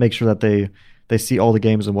 make sure that they see all the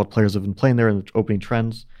games and what players have been playing there and the opening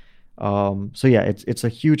trends. So yeah, it's a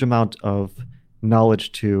huge amount of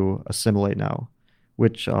knowledge to assimilate now,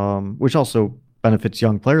 which also benefits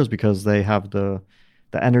young players because they have the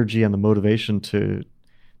energy and the motivation to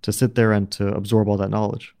sit there and to absorb all that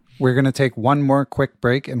knowledge. We're going to take one more quick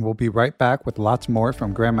break, and we'll be right back with lots more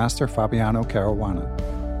from Grandmaster Fabiano Caruana.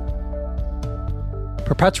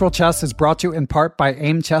 Perpetual Chess is brought to you in part by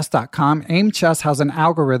AimChess.com. AimChess has an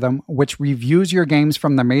algorithm which reviews your games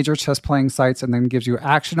from the major chess playing sites and then gives you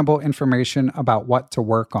actionable information about what to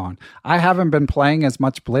work on. I haven't been playing as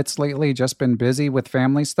much Blitz lately, just been busy with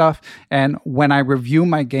family stuff. And when I review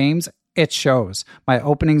my games, it shows. My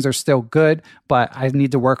openings are still good, but I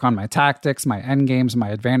need to work on my tactics, my end games, my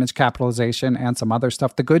advantage capitalization, and some other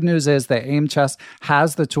stuff. The good news is that Aim Chess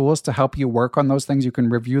has the tools to help you work on those things. You can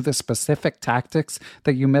review the specific tactics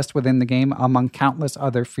that you missed within the game, among countless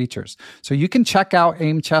other features. So you can check out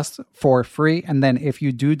Aim Chess for free, and then if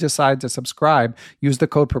you do decide to subscribe, use the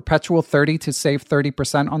code Perpetual30 to save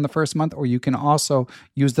 30% on the first month, or you can also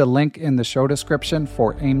use the link in the show description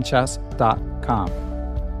for aimchess.com.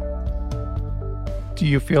 Do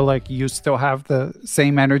you feel like you still have the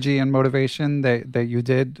same energy and motivation that you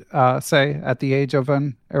did, say, at the age of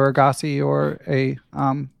an Aragasi or a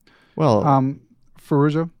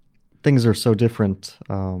Firouzja? Things are so different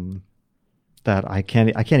that I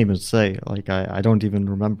can't even say. Like I don't even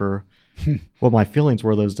remember what my feelings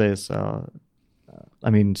were those days. I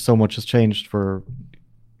mean, so much has changed for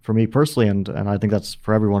me personally, and I think that's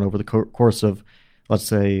for everyone over the course of, let's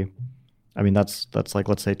say, I mean that's like,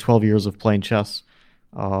 let's say, 12 years of playing chess.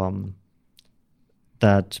 I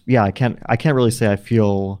can't really say I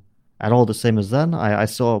feel at all the same as then. I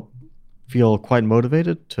still feel quite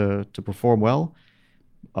motivated to perform well.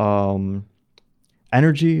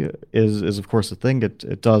 Energy is of course a thing.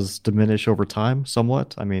 It does diminish over time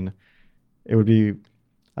somewhat. I mean, it would be,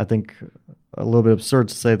 I think, a little bit absurd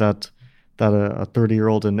to say that a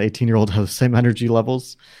 30-year-old and 18-year-old have the same energy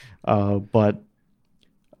levels. But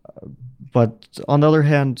on the other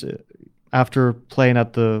hand, after playing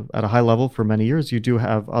at a high level for many years, you do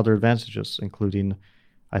have other advantages, including,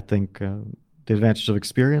 I think, the advantage of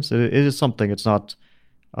experience. It is something. It's not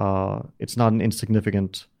an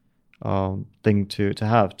insignificant thing to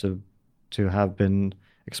have been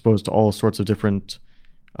exposed to all sorts of different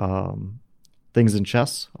things in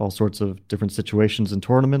chess, all sorts of different situations in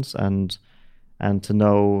tournaments, and to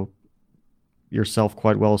know yourself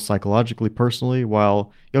quite well psychologically, personally,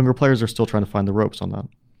 while younger players are still trying to find the ropes on that.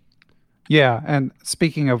 Yeah, and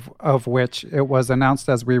speaking of which, it was announced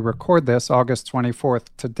as we record this, August 24th,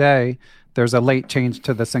 today, there's a late change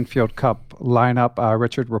to the Sinkfield Cup lineup.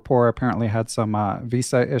 Richard Rapport apparently had some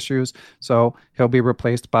visa issues, so he'll be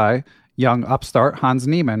replaced by young upstart Hans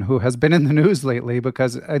Niemann, who has been in the news lately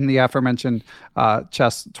because in the aforementioned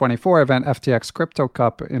Chess 24 event, FTX Crypto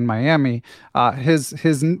Cup in Miami,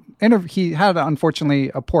 he had,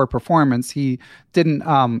 unfortunately, a poor performance. He didn't...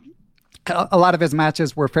 a lot of his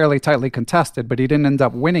matches were fairly tightly contested, but he didn't end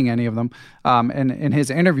up winning any of them. And in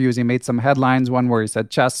his interviews, he made some headlines, one where he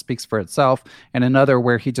said chess speaks for itself, and another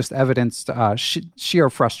where he just evidenced sheer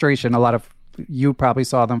frustration. A lot of you probably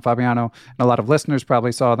saw them, Fabiano, and a lot of listeners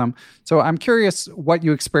probably saw them. So I'm curious what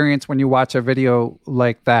you experience when you watch a video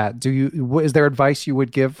like that. Is there advice you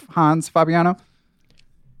would give Hans, Fabiano?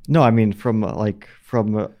 No, I mean, from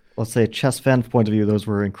let's say a chess fan point of view, those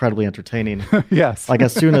were incredibly entertaining. Yes. Like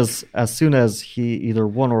as soon as he either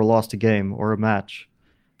won or lost a game or a match,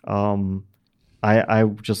 I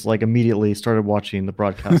just like immediately started watching the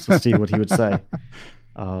broadcast to see what he would say.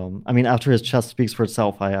 I mean, after his chess speaks for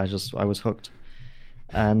itself, I was hooked.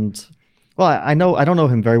 And well, I don't know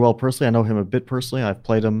him very well personally. I know him a bit personally. I've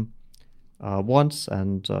played him once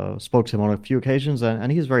and spoke to him on a few occasions,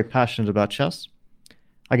 and he's very passionate about chess.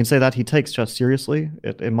 I can say that he takes chess seriously.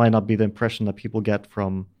 It might not be the impression that people get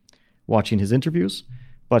from watching his interviews,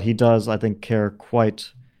 but he does, I think, care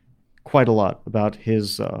quite a lot about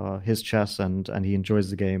his chess, and he enjoys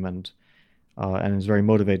the game and is very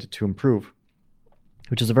motivated to improve,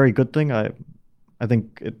 which is a very good thing. I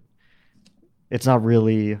think it's not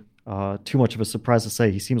really too much of a surprise to say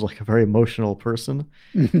he seems like a very emotional person,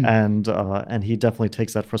 and he definitely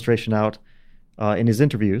takes that frustration out in his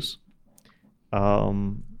interviews.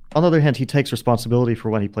 On the other hand, he takes responsibility for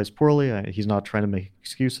when he plays poorly. He's not trying to make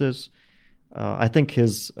excuses. I think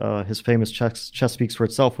his famous chess speaks for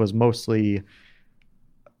itself was mostly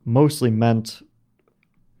meant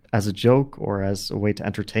as a joke or as a way to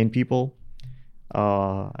entertain people.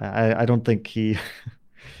 I don't think he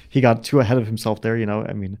got too ahead of himself there. You know,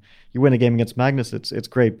 I mean, you win a game against Magnus, it's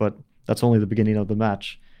great, but that's only the beginning of the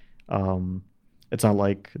match. It's not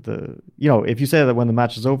like if you say that when the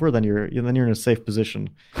match is over, then you're in a safe position,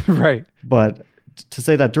 right? But to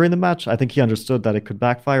say that during the match, I think he understood that it could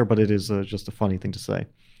backfire, but it is just a funny thing to say,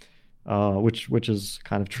 which is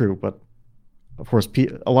kind of true. But of course,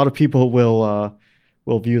 a lot of people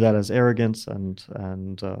will view that as arrogance and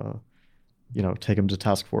take him to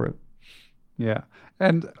task for it. Yeah,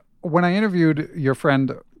 and when I interviewed your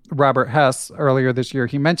friend Robert Hess earlier this year,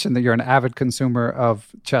 he mentioned that you're an avid consumer of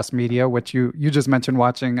chess media, which you just mentioned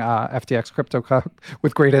watching FTX Crypto Cup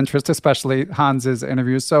with great interest, especially Hans's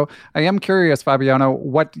interviews. So I am curious, Fabiano,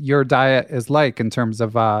 what your diet is like in terms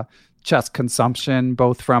of chess consumption,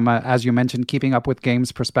 both from, as you mentioned, keeping up with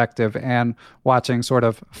games perspective and watching sort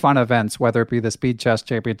of fun events, whether it be the Speed Chess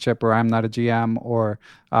Championship or I'm Not a GM or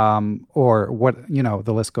what,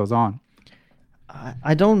 the list goes on.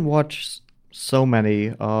 I don't watch so many.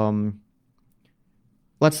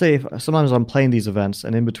 Let's say sometimes I'm playing these events,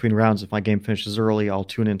 and in between rounds, if my game finishes early, I'll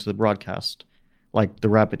tune into the broadcast, like the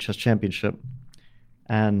Rapid Chess Championship,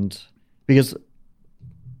 and because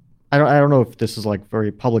I don't know if this is like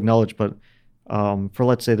very public knowledge, but for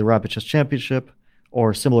let's say the Rapid Chess Championship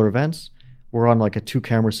or similar events, we're on like a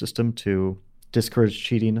 2-camera system to discourage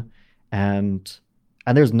cheating, and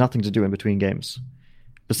there's nothing to do in between games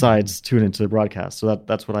besides tune into the broadcast. So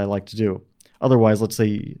that's what I like to do. Otherwise, let's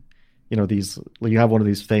say, you have one of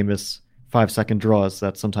these famous 5-second draws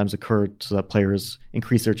that sometimes occur so that players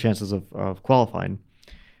increase their chances of qualifying.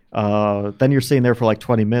 Then you're sitting there for like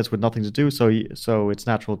 20 minutes with nothing to do. So it's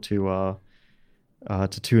natural to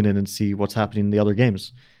tune in and see what's happening in the other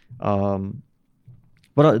games.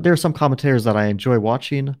 But there are some commentators that I enjoy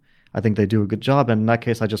watching. I think they do a good job. And in that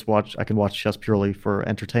case, I can watch chess purely for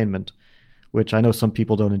entertainment, which I know some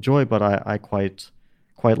people don't enjoy, but I quite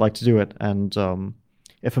like to do it. And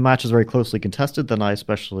if a match is very closely contested, then I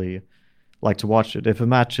especially like to watch it. If a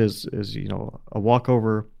match is a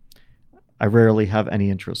walkover, I rarely have any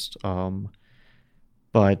interest.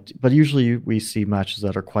 But usually we see matches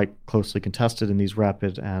that are quite closely contested in these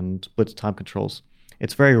rapid and blitz time controls.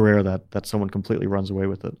 It's very rare that someone completely runs away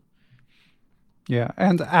with it. Yeah,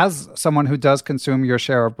 and as someone who does consume your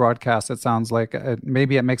share of broadcasts, it sounds like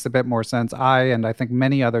maybe it makes a bit more sense. I think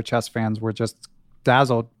many other chess fans were just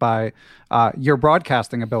dazzled by your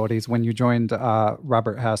broadcasting abilities when you joined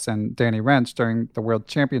Robert Hess and Danny Rensch during the World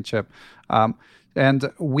Championship.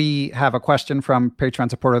 And we have a question from Patreon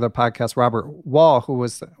supporter of the podcast, Robert Wall, who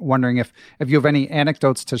was wondering if you have any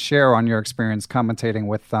anecdotes to share on your experience commentating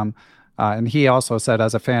with them. And he also said,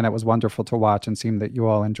 as a fan, it was wonderful to watch and seemed that you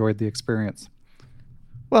all enjoyed the experience.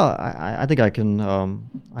 Well, I think I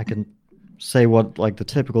can say what like the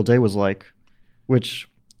typical day was like, which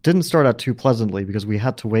didn't start out too pleasantly because we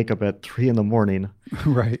had to wake up at 3 a.m.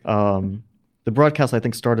 Right. The broadcast I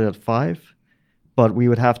think started at 5, but we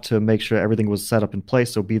would have to make sure everything was set up in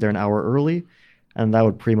place, so be there an hour early, and that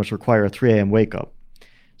would pretty much require a 3 a.m. wake up.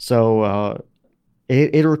 So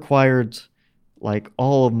it required like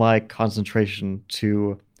all of my concentration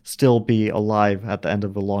to still be alive at the end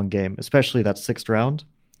of a long game, especially that 6th round,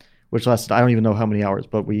 which lasted I don't even know how many hours,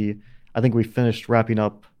 but I think we finished wrapping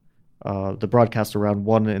up the broadcast around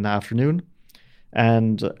 1 in the afternoon,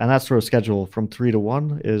 and that sort of schedule from 3 to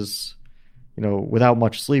 1 is, without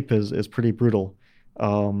much sleep is pretty brutal.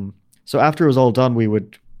 So after it was all done, we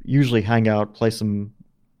would usually hang out,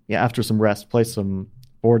 after some rest, play some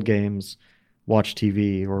board games, watch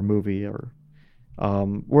TV or a movie, or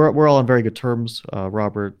we're all on very good terms,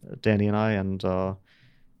 Robert, Danny, and I, and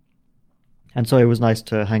so it was nice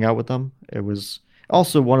to hang out with them. It was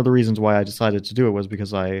also one of the reasons why I decided to do it was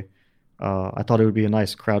because I thought it would be a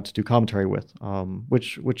nice crowd to do commentary with,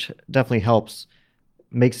 which definitely helps,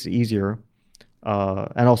 makes it easier.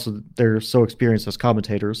 And also they're so experienced as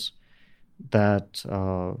commentators that,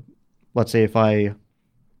 let's say if I,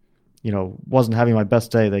 wasn't having my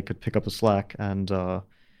best day, they could pick up the slack and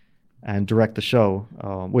direct the show,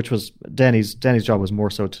 which was Danny's job was more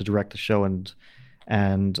so to direct the show and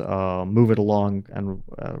move it along. And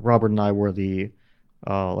Robert and I were the,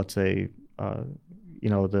 let's say,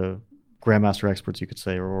 the grandmaster experts, you could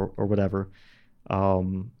say, or whatever.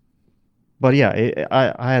 But yeah,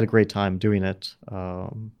 I had a great time doing it.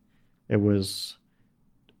 It was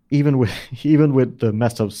even with the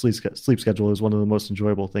messed up sleep schedule, it was one of the most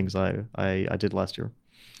enjoyable things I did last year.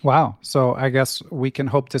 Wow. So I guess we can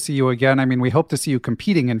hope to see you again. I mean, we hope to see you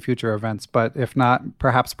competing in future events, but if not,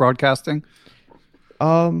 perhaps broadcasting?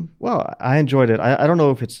 Well, I enjoyed it. I don't know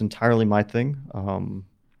if it's entirely my thing.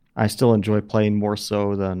 I still enjoy playing more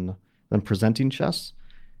so than presenting chess.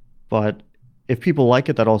 But if people like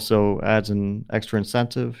it, that also adds an extra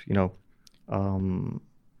incentive,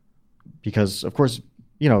 because of course,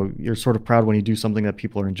 you're sort of proud when you do something that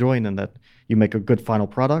people are enjoying and that you make a good final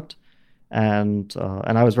product. And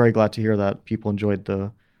I was very glad to hear that people enjoyed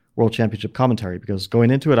the World Championship commentary, because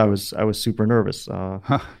going into it, I was super nervous. I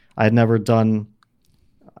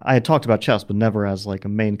had talked about chess, but never as like a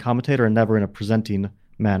main commentator and never in a presenting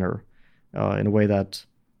manner, in a way that,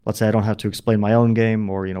 let's say, I don't have to explain my own game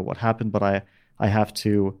or, what happened, but I have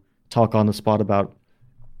to talk on the spot about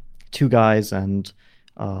two guys and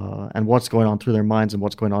what's going on through their minds and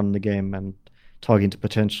what's going on in the game, and talking to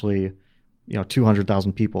potentially,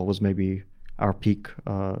 200,000 people was maybe our peak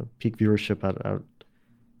viewership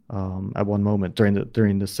at one moment during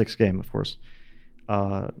the 6th game, of course.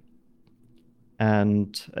 I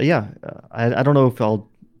don't know if I'll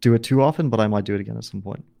do it too often, but I might do it again at some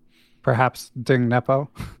point. Perhaps Ding Nepo?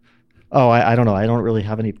 Oh, I don't know. I don't really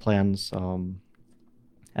have any plans.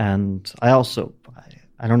 And I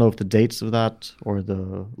don't know if the dates of that or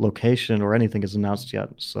the location or anything is announced yet.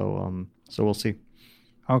 So we'll see.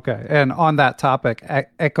 Okay. And on that topic,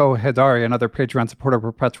 Echo Hidari, another Patreon supporter of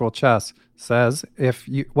Perpetual Chess, says,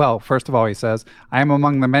 first of all, he says, I am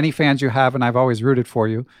among the many fans you have and I've always rooted for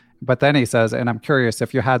you. But then he says, and I'm curious,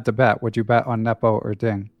 if you had to bet, would you bet on Nepo or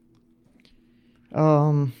Ding?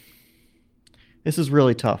 This is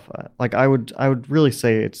really tough. I would really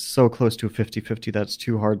say it's so close to a 50-50 that it's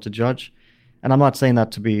too hard to judge. And I'm not saying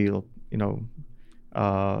that to be, to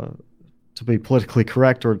be politically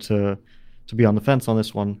correct or to be on the fence on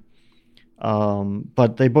this one.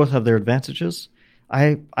 But they both have their advantages.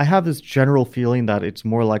 I have this general feeling that it's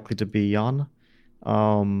more likely to be Jan.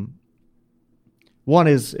 One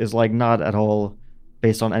is like not at all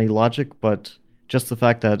based on any logic, but just the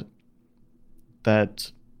fact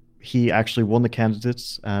that he actually won the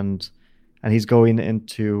candidates and he's going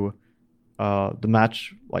into the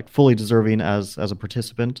match like fully deserving as a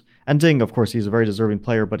participant. And Ding, of course, he's a very deserving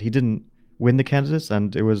player, but he didn't win the candidates,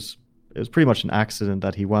 and it was pretty much an accident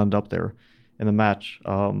that he wound up there in the match.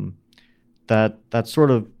 That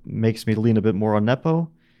sort of makes me lean a bit more on Nepo.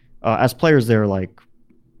 As players, they're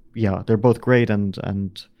both great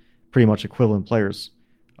and pretty much equivalent players.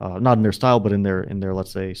 Not in their style, but in their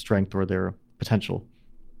let's say strength or their potential.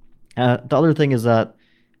 The other thing is that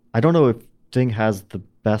I don't know if Ding has the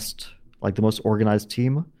best, like the most organized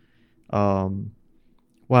team.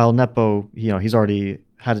 While Nepo, he's already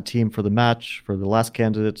had a team for the match, for the last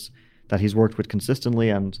candidates. that he's worked with consistently,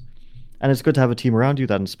 and it's good to have a team around you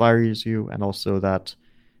that inspires you, and also that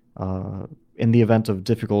in the event of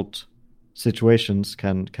difficult situations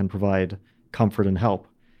can provide comfort and help,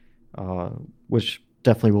 which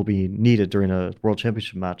definitely will be needed during a World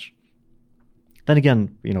Championship match. Then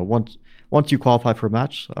again, once you qualify for a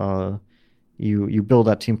match, you build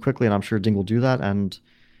that team quickly, and I'm sure Ding will do that, and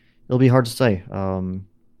it'll be hard to say.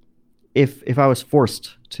 If I was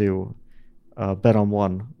forced to bet on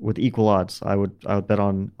one with equal odds, I would bet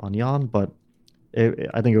on Jan, but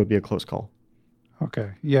I think it would be a close call.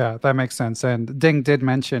 Okay, yeah, that makes sense. And Ding did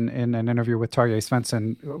mention in an interview with Tarjei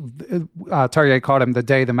Svensson, Tarjei called him the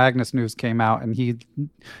day the Magnus news came out, and he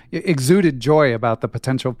exuded joy about the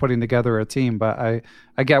potential of putting together a team. But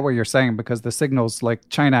I get what you're saying, because the signals, like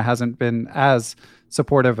China hasn't been as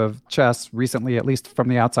supportive of chess recently, at least from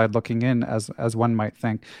the outside looking in, as one might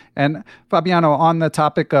think. And Fabiano, on the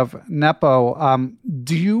topic of Nepo,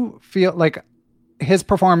 do you feel like his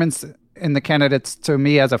performance in the candidates, to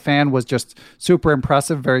me as a fan, was just super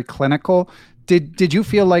impressive, very clinical? Did you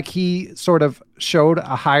feel like he sort of showed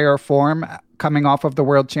a higher form coming off of the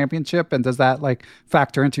World Championship? And does that like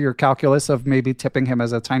factor into your calculus of maybe tipping him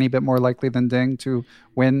as a tiny bit more likely than Ding to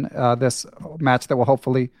win this match that will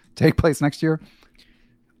hopefully take place next year?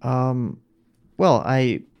 Well,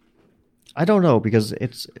 I don't know, because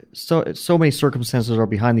it's so many circumstances are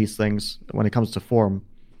behind these things when it comes to form,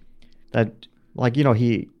 that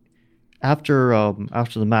he after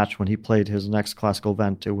the match, when he played his next classical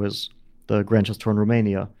event, it was the Grand Chess Tour in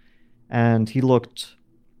Romania, and he looked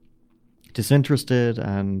disinterested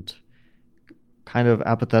and kind of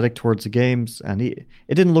apathetic towards the games, and it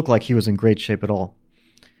didn't look like he was in great shape at all.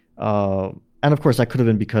 And of course, that could have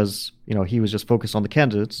been because he was just focused on the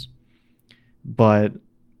candidates, but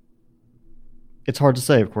it's hard to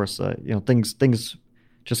say. Of course, things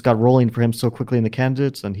just got rolling for him so quickly in the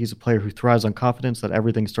candidates, and he's a player who thrives on confidence, that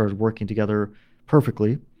everything started working together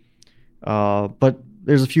perfectly. But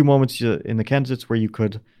there's a few moments in the candidates where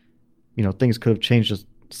things could have changed just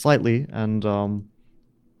slightly, and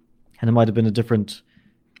it might have been a different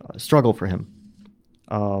struggle for him.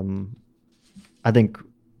 I think,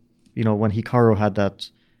 when Hikaru had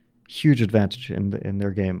that huge advantage in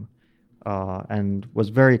their game, and was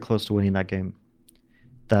very close to winning that game,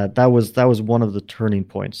 that was one of the turning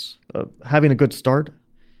points. Having a good start,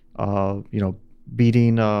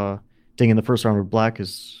 beating Ding in the first round of black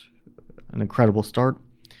is an incredible start,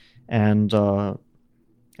 and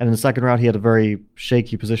in the second round he had a very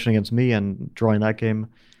shaky position against me, and drawing that game.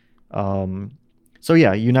 So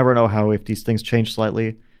yeah, you never know if these things change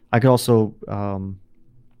slightly. I could also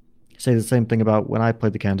say the same thing about when I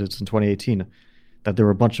played the candidates in 2018, that there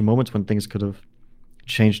were a bunch of moments when things could have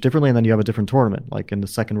changed differently, and then you have a different tournament. Like in the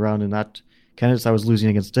second round in that candidates, I was losing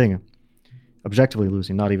against Ding, objectively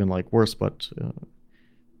losing, not even worse, but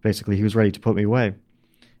basically he was ready to put me away,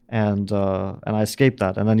 and I escaped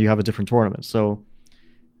that, and then you have a different tournament. So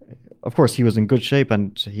of course he was in good shape,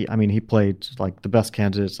 and he played like the best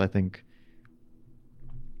candidates, I think,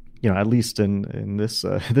 at least in this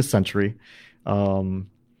this century,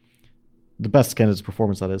 the best candidates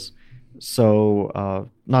performance, that is. So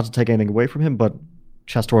not to take anything away from him, but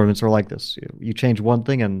chess tournaments are like this. You change one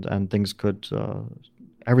thing, and things could,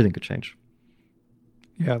 everything could change.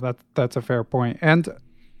 Yeah, that's a fair point. And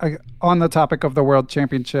on the topic of the World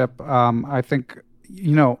Championship, I think,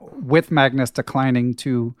 with Magnus declining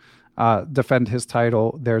to defend his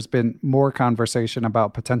title, there's been more conversation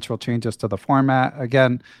about potential changes to the format.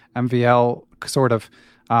 Again, MVL sort of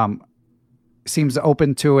seems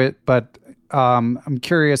open to it, but I'm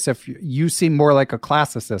curious if you seem more like a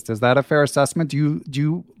classicist. Is that a fair assessment? Do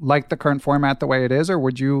you like the current format the way it is, or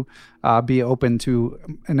would you be open to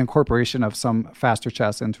an incorporation of some faster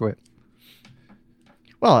chess into it?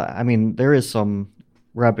 Well, there is some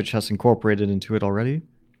rapid chess incorporated into it already.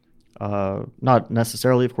 Not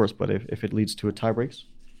necessarily, of course, but if it leads to a tiebreaks.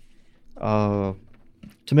 To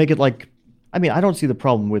make it I don't see the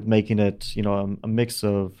problem with making it, a mix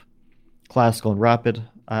of classical and rapid.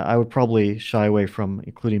 I would probably shy away from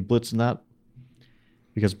including Blitz in that,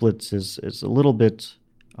 because Blitz is a little bit,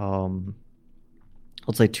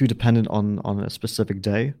 let's say, too dependent on a specific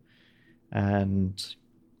day. And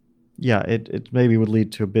yeah, it maybe would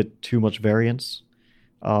lead to a bit too much variance.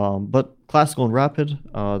 But classical and rapid,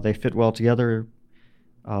 they fit well together.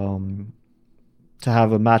 To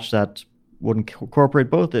have a match that wouldn't incorporate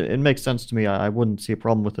both, it makes sense to me. I wouldn't see a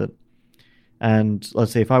problem with it. And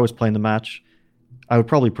let's say if I was playing the match, I would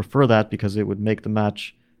probably prefer that, because it would make the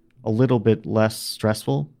match a little bit less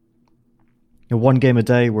stressful. One game a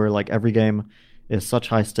day where every game is such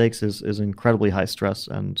high stakes is incredibly high stress.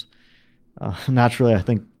 And naturally, I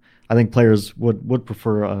think I think players would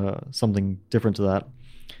prefer something different to that.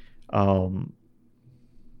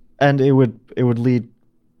 And it would lead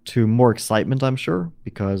to more excitement, I'm sure,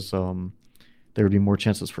 because there would be more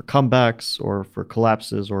chances for comebacks or for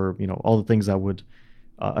collapses, or all the things that would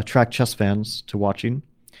attract chess fans to watching.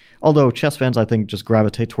 Although chess fans, I think, just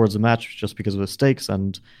gravitate towards the match just because of the stakes,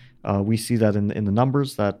 and we see that in the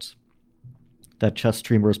numbers that chess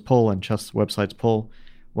streamers pull and chess websites pull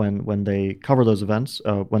when they cover those events,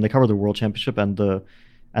 when they cover the World Championship and the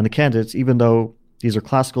candidates, even though these are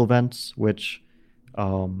classical events, which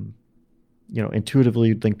intuitively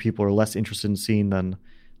you'd think people are less interested in seeing than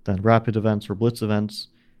rapid events or blitz events.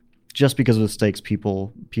 Just because of the stakes,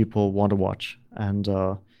 people want to watch. And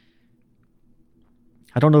I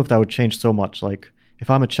don't know if that would change so much. Like, if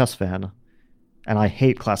I'm a chess fan and I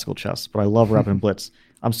hate classical chess, but I love rapid and blitz,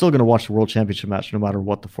 I'm still going to watch the World Championship match no matter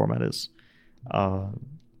what the format is.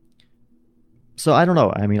 So I don't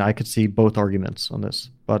know. I mean, I could see both arguments on this,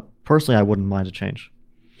 but personally, I wouldn't mind a change.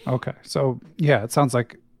 Okay. So, yeah, it sounds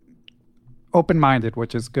like open-minded,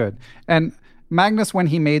 which is good. And Magnus, when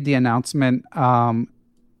he made the announcement on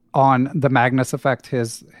the Magnus Effect,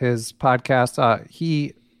 his podcast,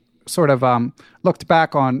 he sort of looked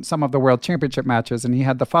back on some of the World Championship matches, and he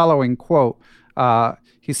had the following quote.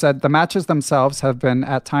 He said, "The matches themselves have been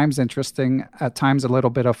at times interesting, at times a little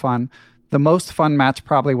bit of fun. The most fun match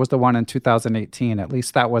probably was the one in 2018. At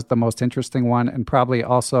least that was the most interesting one. And probably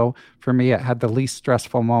also for me, it had the least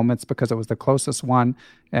stressful moments because it was the closest one.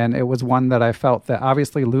 And it was one that I felt that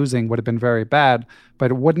obviously losing would have been very bad,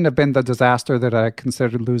 but it wouldn't have been the disaster that I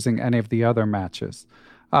considered losing any of the other matches."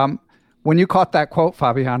 When you caught that quote,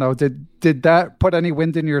 Fabiano, did that put any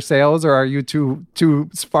wind in your sails, or are you too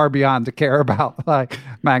far beyond to care about like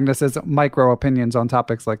Magnus's micro opinions on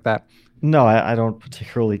topics like that? No, I don't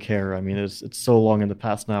particularly care. I mean, it's so long in the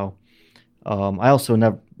past now. I also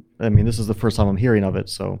never. I mean, this is the first time I'm hearing of it.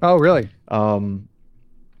 So. Oh, really?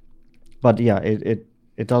 But yeah,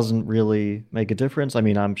 it doesn't really make a difference. I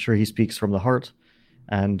mean, I'm sure he speaks from the heart,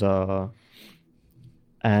 and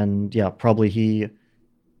yeah, probably he.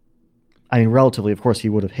 I mean, relatively, of course, he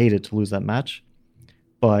would have hated to lose that match,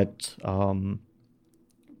 but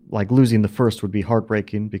like losing the first would be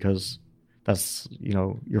heartbreaking because that's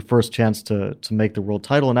your first chance to make the world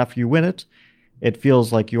title, and after you win it, it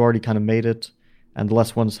feels like you already kind of made it, and the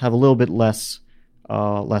less ones have a little bit less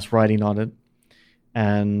riding on it,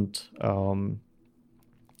 and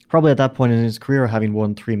probably at that point in his career, having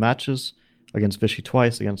won 3 matches against Vichy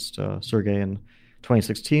twice, against Sergei in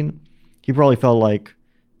 2016, he probably felt like.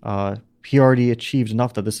 He already achieved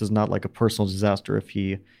enough that this is not like a personal disaster if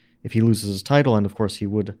he loses his title, and of course he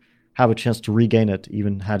would have a chance to regain it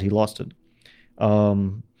even had he lost it.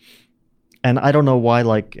 And I don't know why,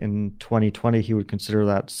 like in 2020, he would consider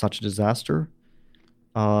that such a disaster.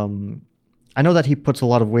 I know that he puts a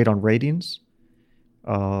lot of weight on ratings.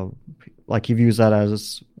 Like he views that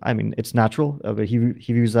as, I mean, it's natural, but he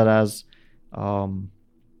views that as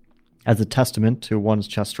a testament to one's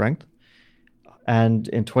chess strength. And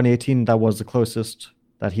in 2018, that was the closest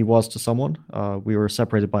that he was to someone. We were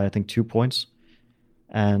separated by, I think, 2 points.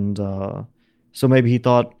 And so maybe he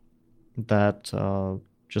thought that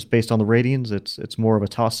just based on the ratings, it's more of a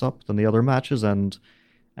toss-up than the other matches, and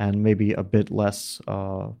maybe a bit less,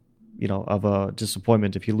 of a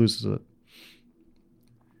disappointment if he loses it.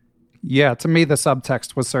 Yeah, to me, the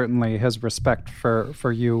subtext was certainly his respect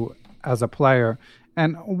for you as a player.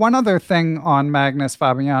 And one other thing on Magnus,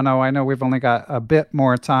 Fabiano, I know we've only got a bit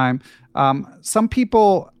more time. Some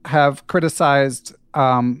people have criticized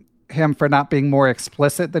him for not being more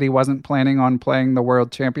explicit that he wasn't planning on playing the World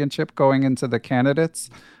Championship going into the candidates.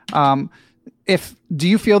 Do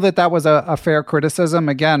you feel that was a fair criticism?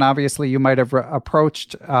 Again, obviously, you might have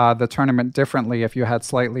approached the tournament differently if you had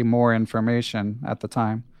slightly more information at the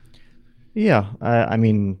time. Yeah, I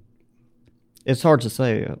mean, it's hard to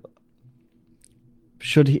say.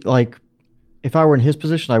 Should he, if I were in his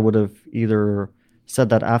position, I would have either said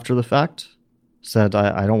that after the fact, said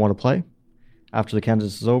I don't want to play after the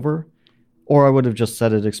candidates is over, or I would have just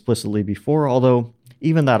said it explicitly before, although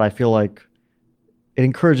even that, I feel like it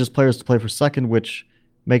encourages players to play for second, which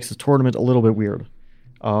makes the tournament a little bit weird.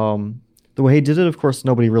 The way he did it, of course,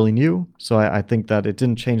 nobody really knew, so I think that it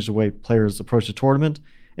didn't change the way players approached the tournament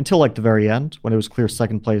until the very end, when it was clear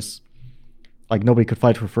second place. Nobody could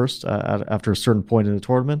fight for first after a certain point in the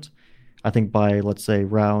tournament. I think by, let's say,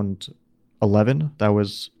 round 11, that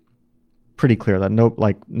was pretty clear that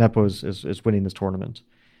Nepo is winning this tournament.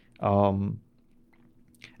 And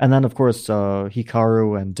then, of course,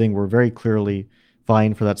 Hikaru and Ding were very clearly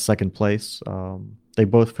vying for that second place. They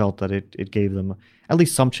both felt that it gave them at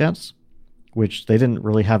least some chance. which they didn't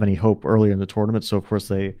really have any hope earlier in the tournament. So of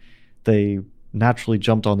course they naturally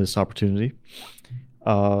jumped on this opportunity.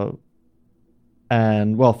 And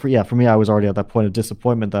well, for me, I was already at that point of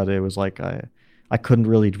disappointment that it was like I couldn't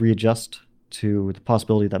really readjust to the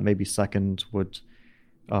possibility that maybe second would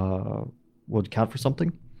count for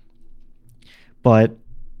something. But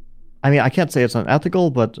I mean, I can't say it's unethical,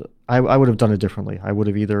 but I would have done it differently. I would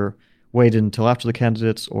have either waited until after the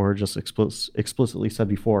candidates or just explicitly said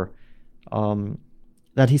before.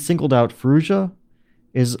 That he singled out Firouzja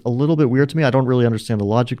is a little bit weird to me. I don't really understand the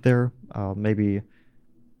logic there. Maybe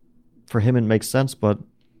for him it makes sense, but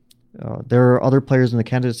there are other players in the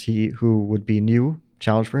candidates who would be new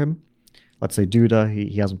challenge for him. Let's say Duda,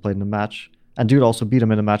 he hasn't played in a match. And Duda also beat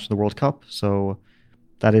him in a match in the World Cup, so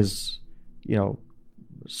that is,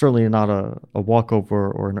 certainly not a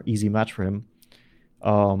walkover or an easy match for him.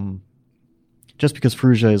 Just because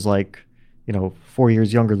Firouzja is 4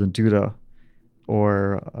 years younger than Duda,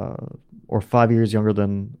 or 5 years younger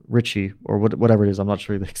than Richie, or whatever it is. I'm not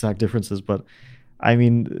sure the exact differences, but I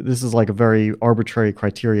mean, this is like a very arbitrary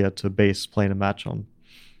criteria to base playing a match on.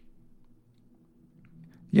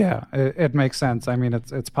 Yeah, it makes sense. I mean,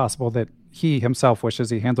 it's possible that he himself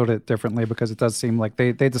wishes he handled it differently, because it does seem like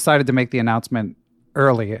they decided to make the announcement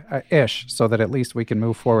early-ish so that at least we can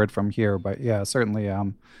move forward from here. But yeah, certainly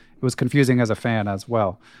it was confusing as a fan as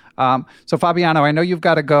well. So Fabiano, I know you've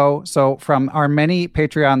got to go. So from our many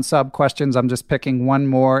Patreon sub questions, I'm just picking one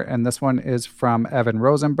more. And this one is from Evan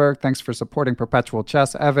Rosenberg. Thanks for supporting Perpetual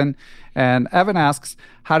Chess, Evan. And Evan asks,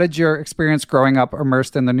 how did your experience growing up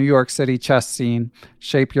immersed in the New York City chess scene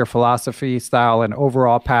shape your philosophy, style, and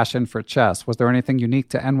overall passion for chess? Was there anything unique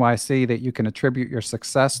to NYC that you can attribute your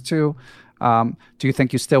success to? Do you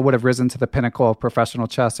think you still would have risen to the pinnacle of professional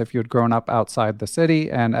chess if you had grown up outside the city?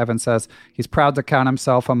 And Evan says he's proud to count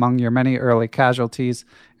himself among your many early casualties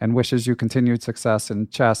and wishes you continued success in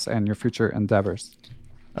chess and your future endeavors.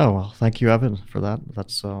 Oh, well, thank you, Evan, for that.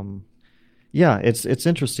 That's, it's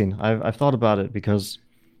interesting. I've thought about it because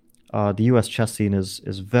the U.S. chess scene is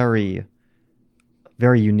very,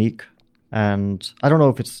 very unique. And I don't know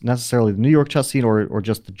if it's necessarily the New York chess scene or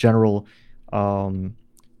just the general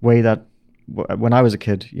way that when I was a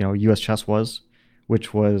kid, U.S. chess was,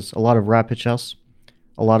 which was a lot of rapid chess,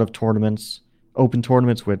 a lot of tournaments, open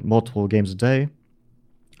tournaments with multiple games a day,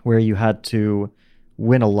 where you had to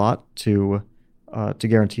win a lot to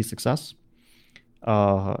guarantee success.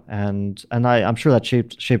 And I'm sure that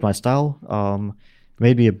shaped my style.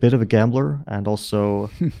 Made me a bit of a gambler, and also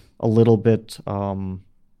a little bit I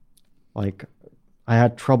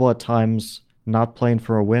had trouble at times not playing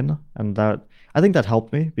for a win, and that. I think that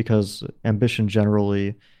helped me because ambition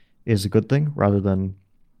generally is a good thing rather than,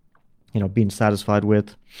 being satisfied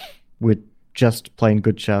with just playing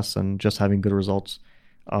good chess and just having good results.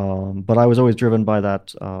 But I was always driven by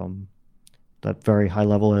that very high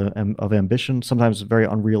level of ambition, sometimes very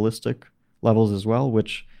unrealistic levels as well,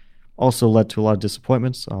 which also led to a lot of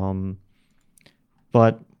disappointments.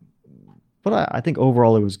 But I think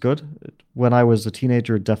overall it was good. When I was a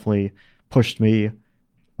teenager, it definitely pushed me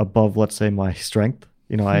above, let's say, my strength.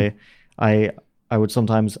 I would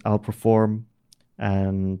sometimes outperform,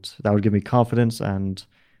 and that would give me confidence. And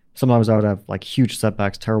sometimes I would have huge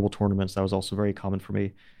setbacks, terrible tournaments. That was also very common for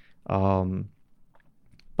me.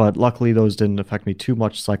 But luckily, those didn't affect me too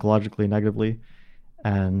much psychologically negatively,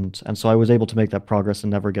 and so I was able to make that progress and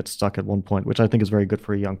never get stuck at one point, which I think is very good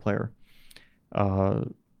for a young player.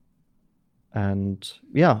 And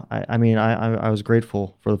yeah, I was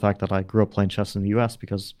grateful for the fact that I grew up playing chess in the U.S.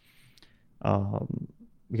 because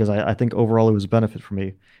I think overall it was a benefit for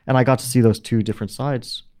me. And I got to see those two different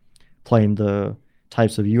sides, playing the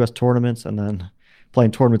types of U.S. tournaments and then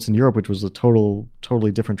playing tournaments in Europe, which was a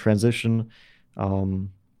totally different transition.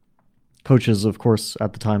 Coaches, of course,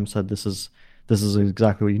 at the time said, this is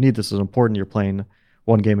exactly what you need. This is important. You're playing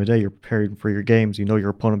one game a day. You're preparing for your games. You know your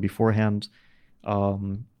opponent beforehand.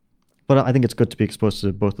 But I think it's good to be exposed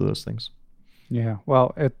to both of those things. Yeah,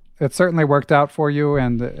 well, it certainly worked out for you,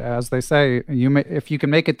 and as they say, if you can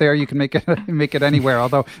make it there, you can make it anywhere.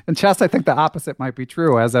 Although in chess, I think the opposite might be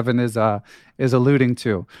true, as Evan is alluding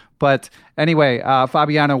to. But anyway,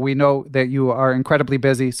 Fabiano, we know that you are incredibly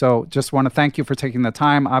busy, so just want to thank you for taking the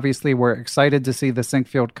time. Obviously, we're excited to see the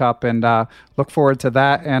Sinquefield Cup, and look forward to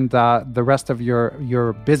that and the rest of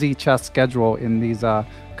your busy chess schedule in these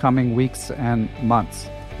coming weeks and months.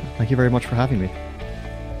 Thank you very much for having me.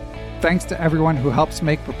 Thanks to everyone who helps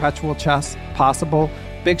make Perpetual Chess possible.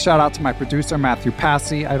 Big shout out to my producer, Matthew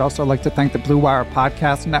Passy. I'd also like to thank the Blue Wire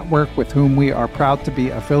Podcast Network, with whom we are proud to be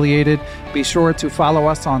affiliated. Be sure to follow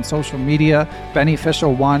us on social media,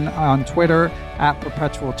 Beneficial One on Twitter,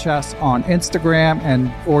 Perpetual Chess on Instagram,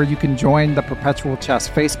 or you can join the Perpetual Chess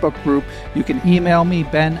Facebook group. You can email me,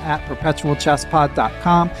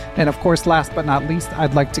 ben@perpetualchesspod.com. And of course, last but not least,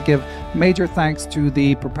 I'd like to give major thanks to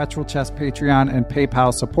the Perpetual Chess Patreon and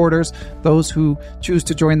PayPal supporters. Those who choose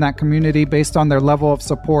to join that community based on their level of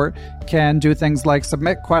support can do things like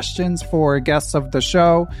submit questions for guests of the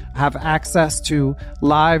show, have access to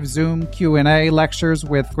live Zoom Q&A lectures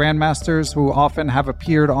with grandmasters who often have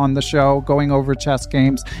appeared on the show, going over chess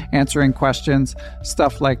games, answering questions,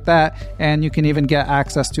 stuff like that. And you can even get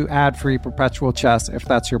access to ad-free Perpetual Chess if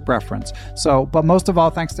that's your preference. So, but most of all,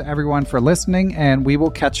 thanks to everyone for listening, and we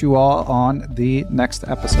will catch you all on the next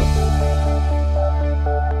episode.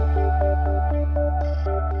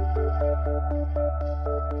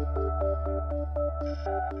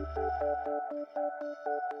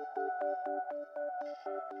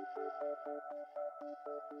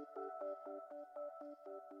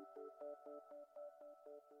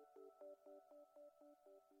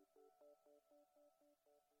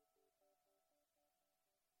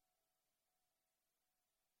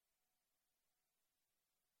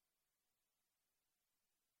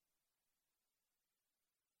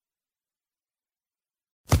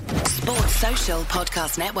 Sports Social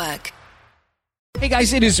Podcast Network. Hey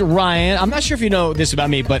guys, it is Ryan. I'm not sure if you know this about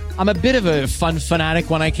me, but I'm a bit of a fun fanatic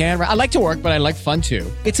when I can. I like to work, but I like fun too.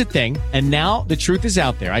 It's a thing. And now the truth is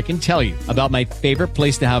out there. I can tell you about my favorite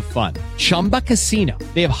place to have fun. Chumba Casino.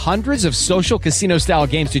 They have hundreds of social casino style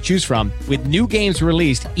games to choose from with new games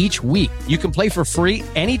released each week. You can play for free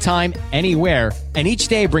anytime, anywhere. And each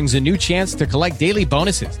day brings a new chance to collect daily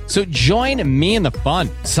bonuses. So join me in the fun.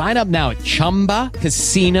 Sign up now at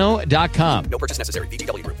ChumbaCasino.com. No purchase necessary.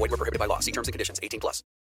 VGW Group. Void where prohibited by law. See terms and conditions. 18+.